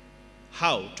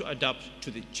how to adapt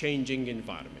to the changing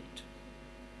environment,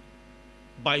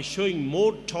 by showing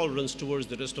more tolerance towards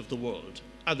the rest of the world,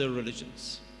 other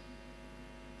religions.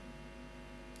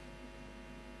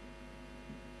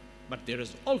 But there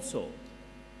is also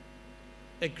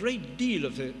a great deal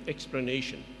of the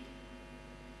explanation,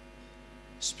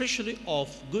 especially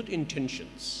of good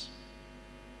intentions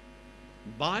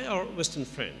by our Western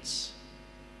friends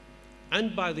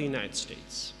and by the United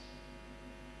States,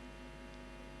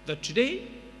 that today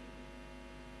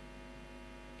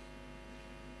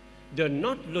they're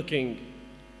not looking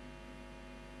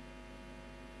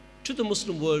to the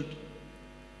Muslim world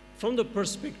from the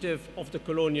perspective of the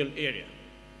colonial area,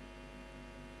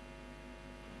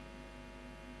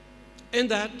 and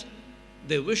that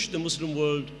they wish the Muslim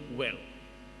world well,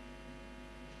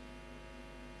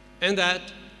 and that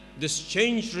this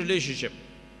changed relationship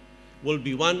will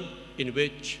be one in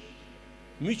which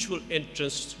mutual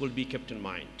interests will be kept in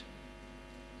mind,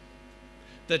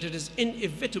 that it is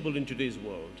inevitable in today's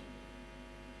world,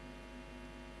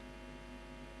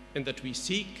 and that we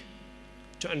seek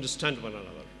to understand one another,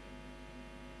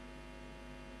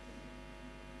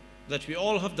 that we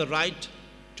all have the right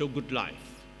to a good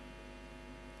life,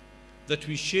 that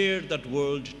we share that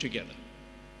world together,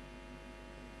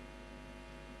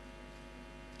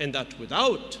 and that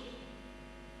without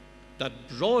that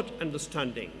broad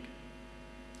understanding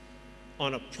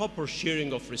on a proper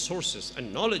sharing of resources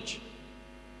and knowledge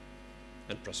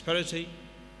and prosperity,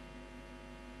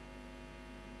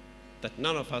 that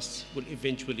none of us will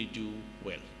eventually do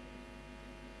well.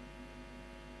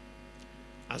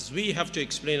 As we have to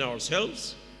explain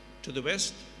ourselves to the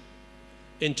West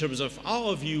in terms of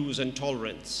our views and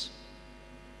tolerance,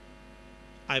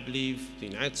 I believe the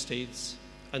United States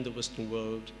and the Western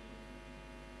world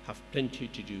have plenty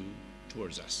to do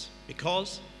towards us,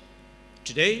 because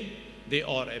today they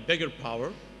are a bigger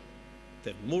power,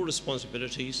 they have more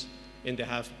responsibilities, and they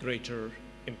have greater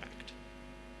impact.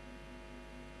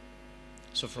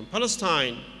 So from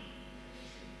Palestine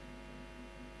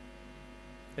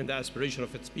and the aspiration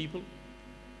of its people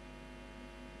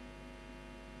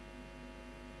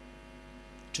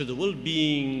to the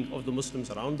well-being of the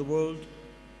Muslims around the world,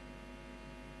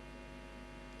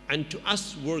 and to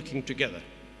us working together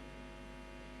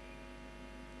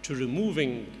to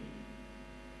removing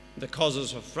the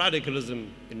causes of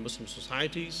radicalism in Muslim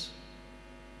societies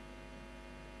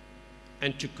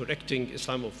and to correcting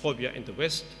Islamophobia in the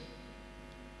West,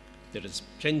 there is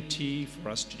plenty for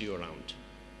us to do around.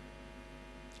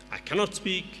 I cannot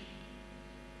speak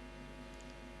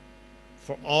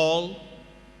for all,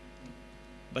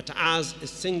 but as a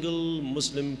single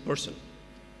Muslim person,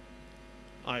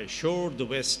 I assure the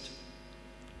West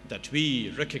that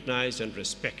we recognize and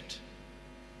respect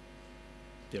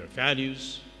their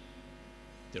values,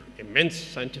 their immense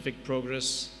scientific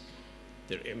progress,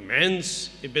 their immense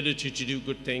ability to do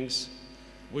good things,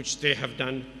 which they have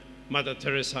done. Mother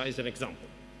Teresa is an example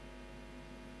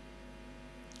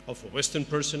of a Western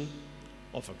person,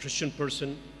 of a Christian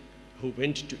person who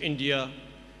went to India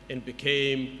and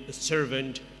became a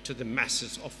servant to the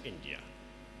masses of India.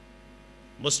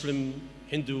 Muslim,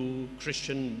 Hindu,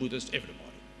 Christian, Buddhist, everybody.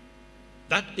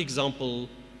 That example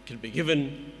can be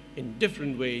given in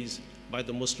different ways by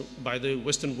the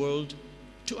Western world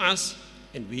to us,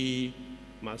 and we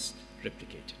must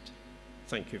replicate it.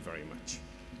 Thank you very much.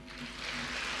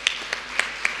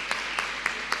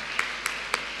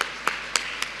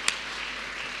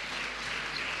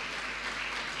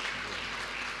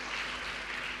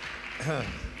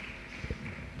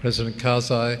 President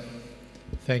Karzai,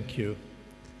 thank you.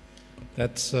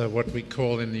 That's what we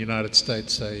call in the United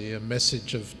States a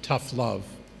message of tough love.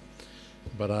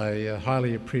 But I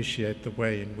highly appreciate the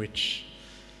way in which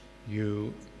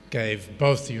you gave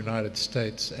both the United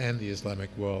States and the Islamic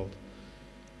world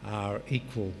our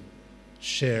equal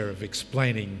share of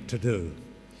explaining to do.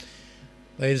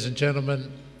 Ladies and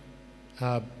gentlemen,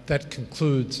 that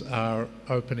concludes our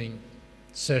opening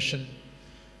session.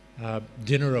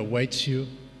 Dinner awaits you.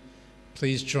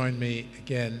 Please join me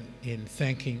again in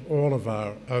thanking all of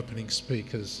our opening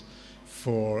speakers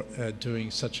for doing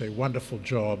such a wonderful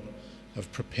job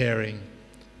of preparing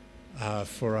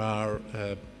for our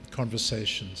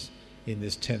conversations in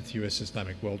this 10th U.S.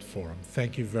 Islamic World Forum.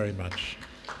 Thank you very much.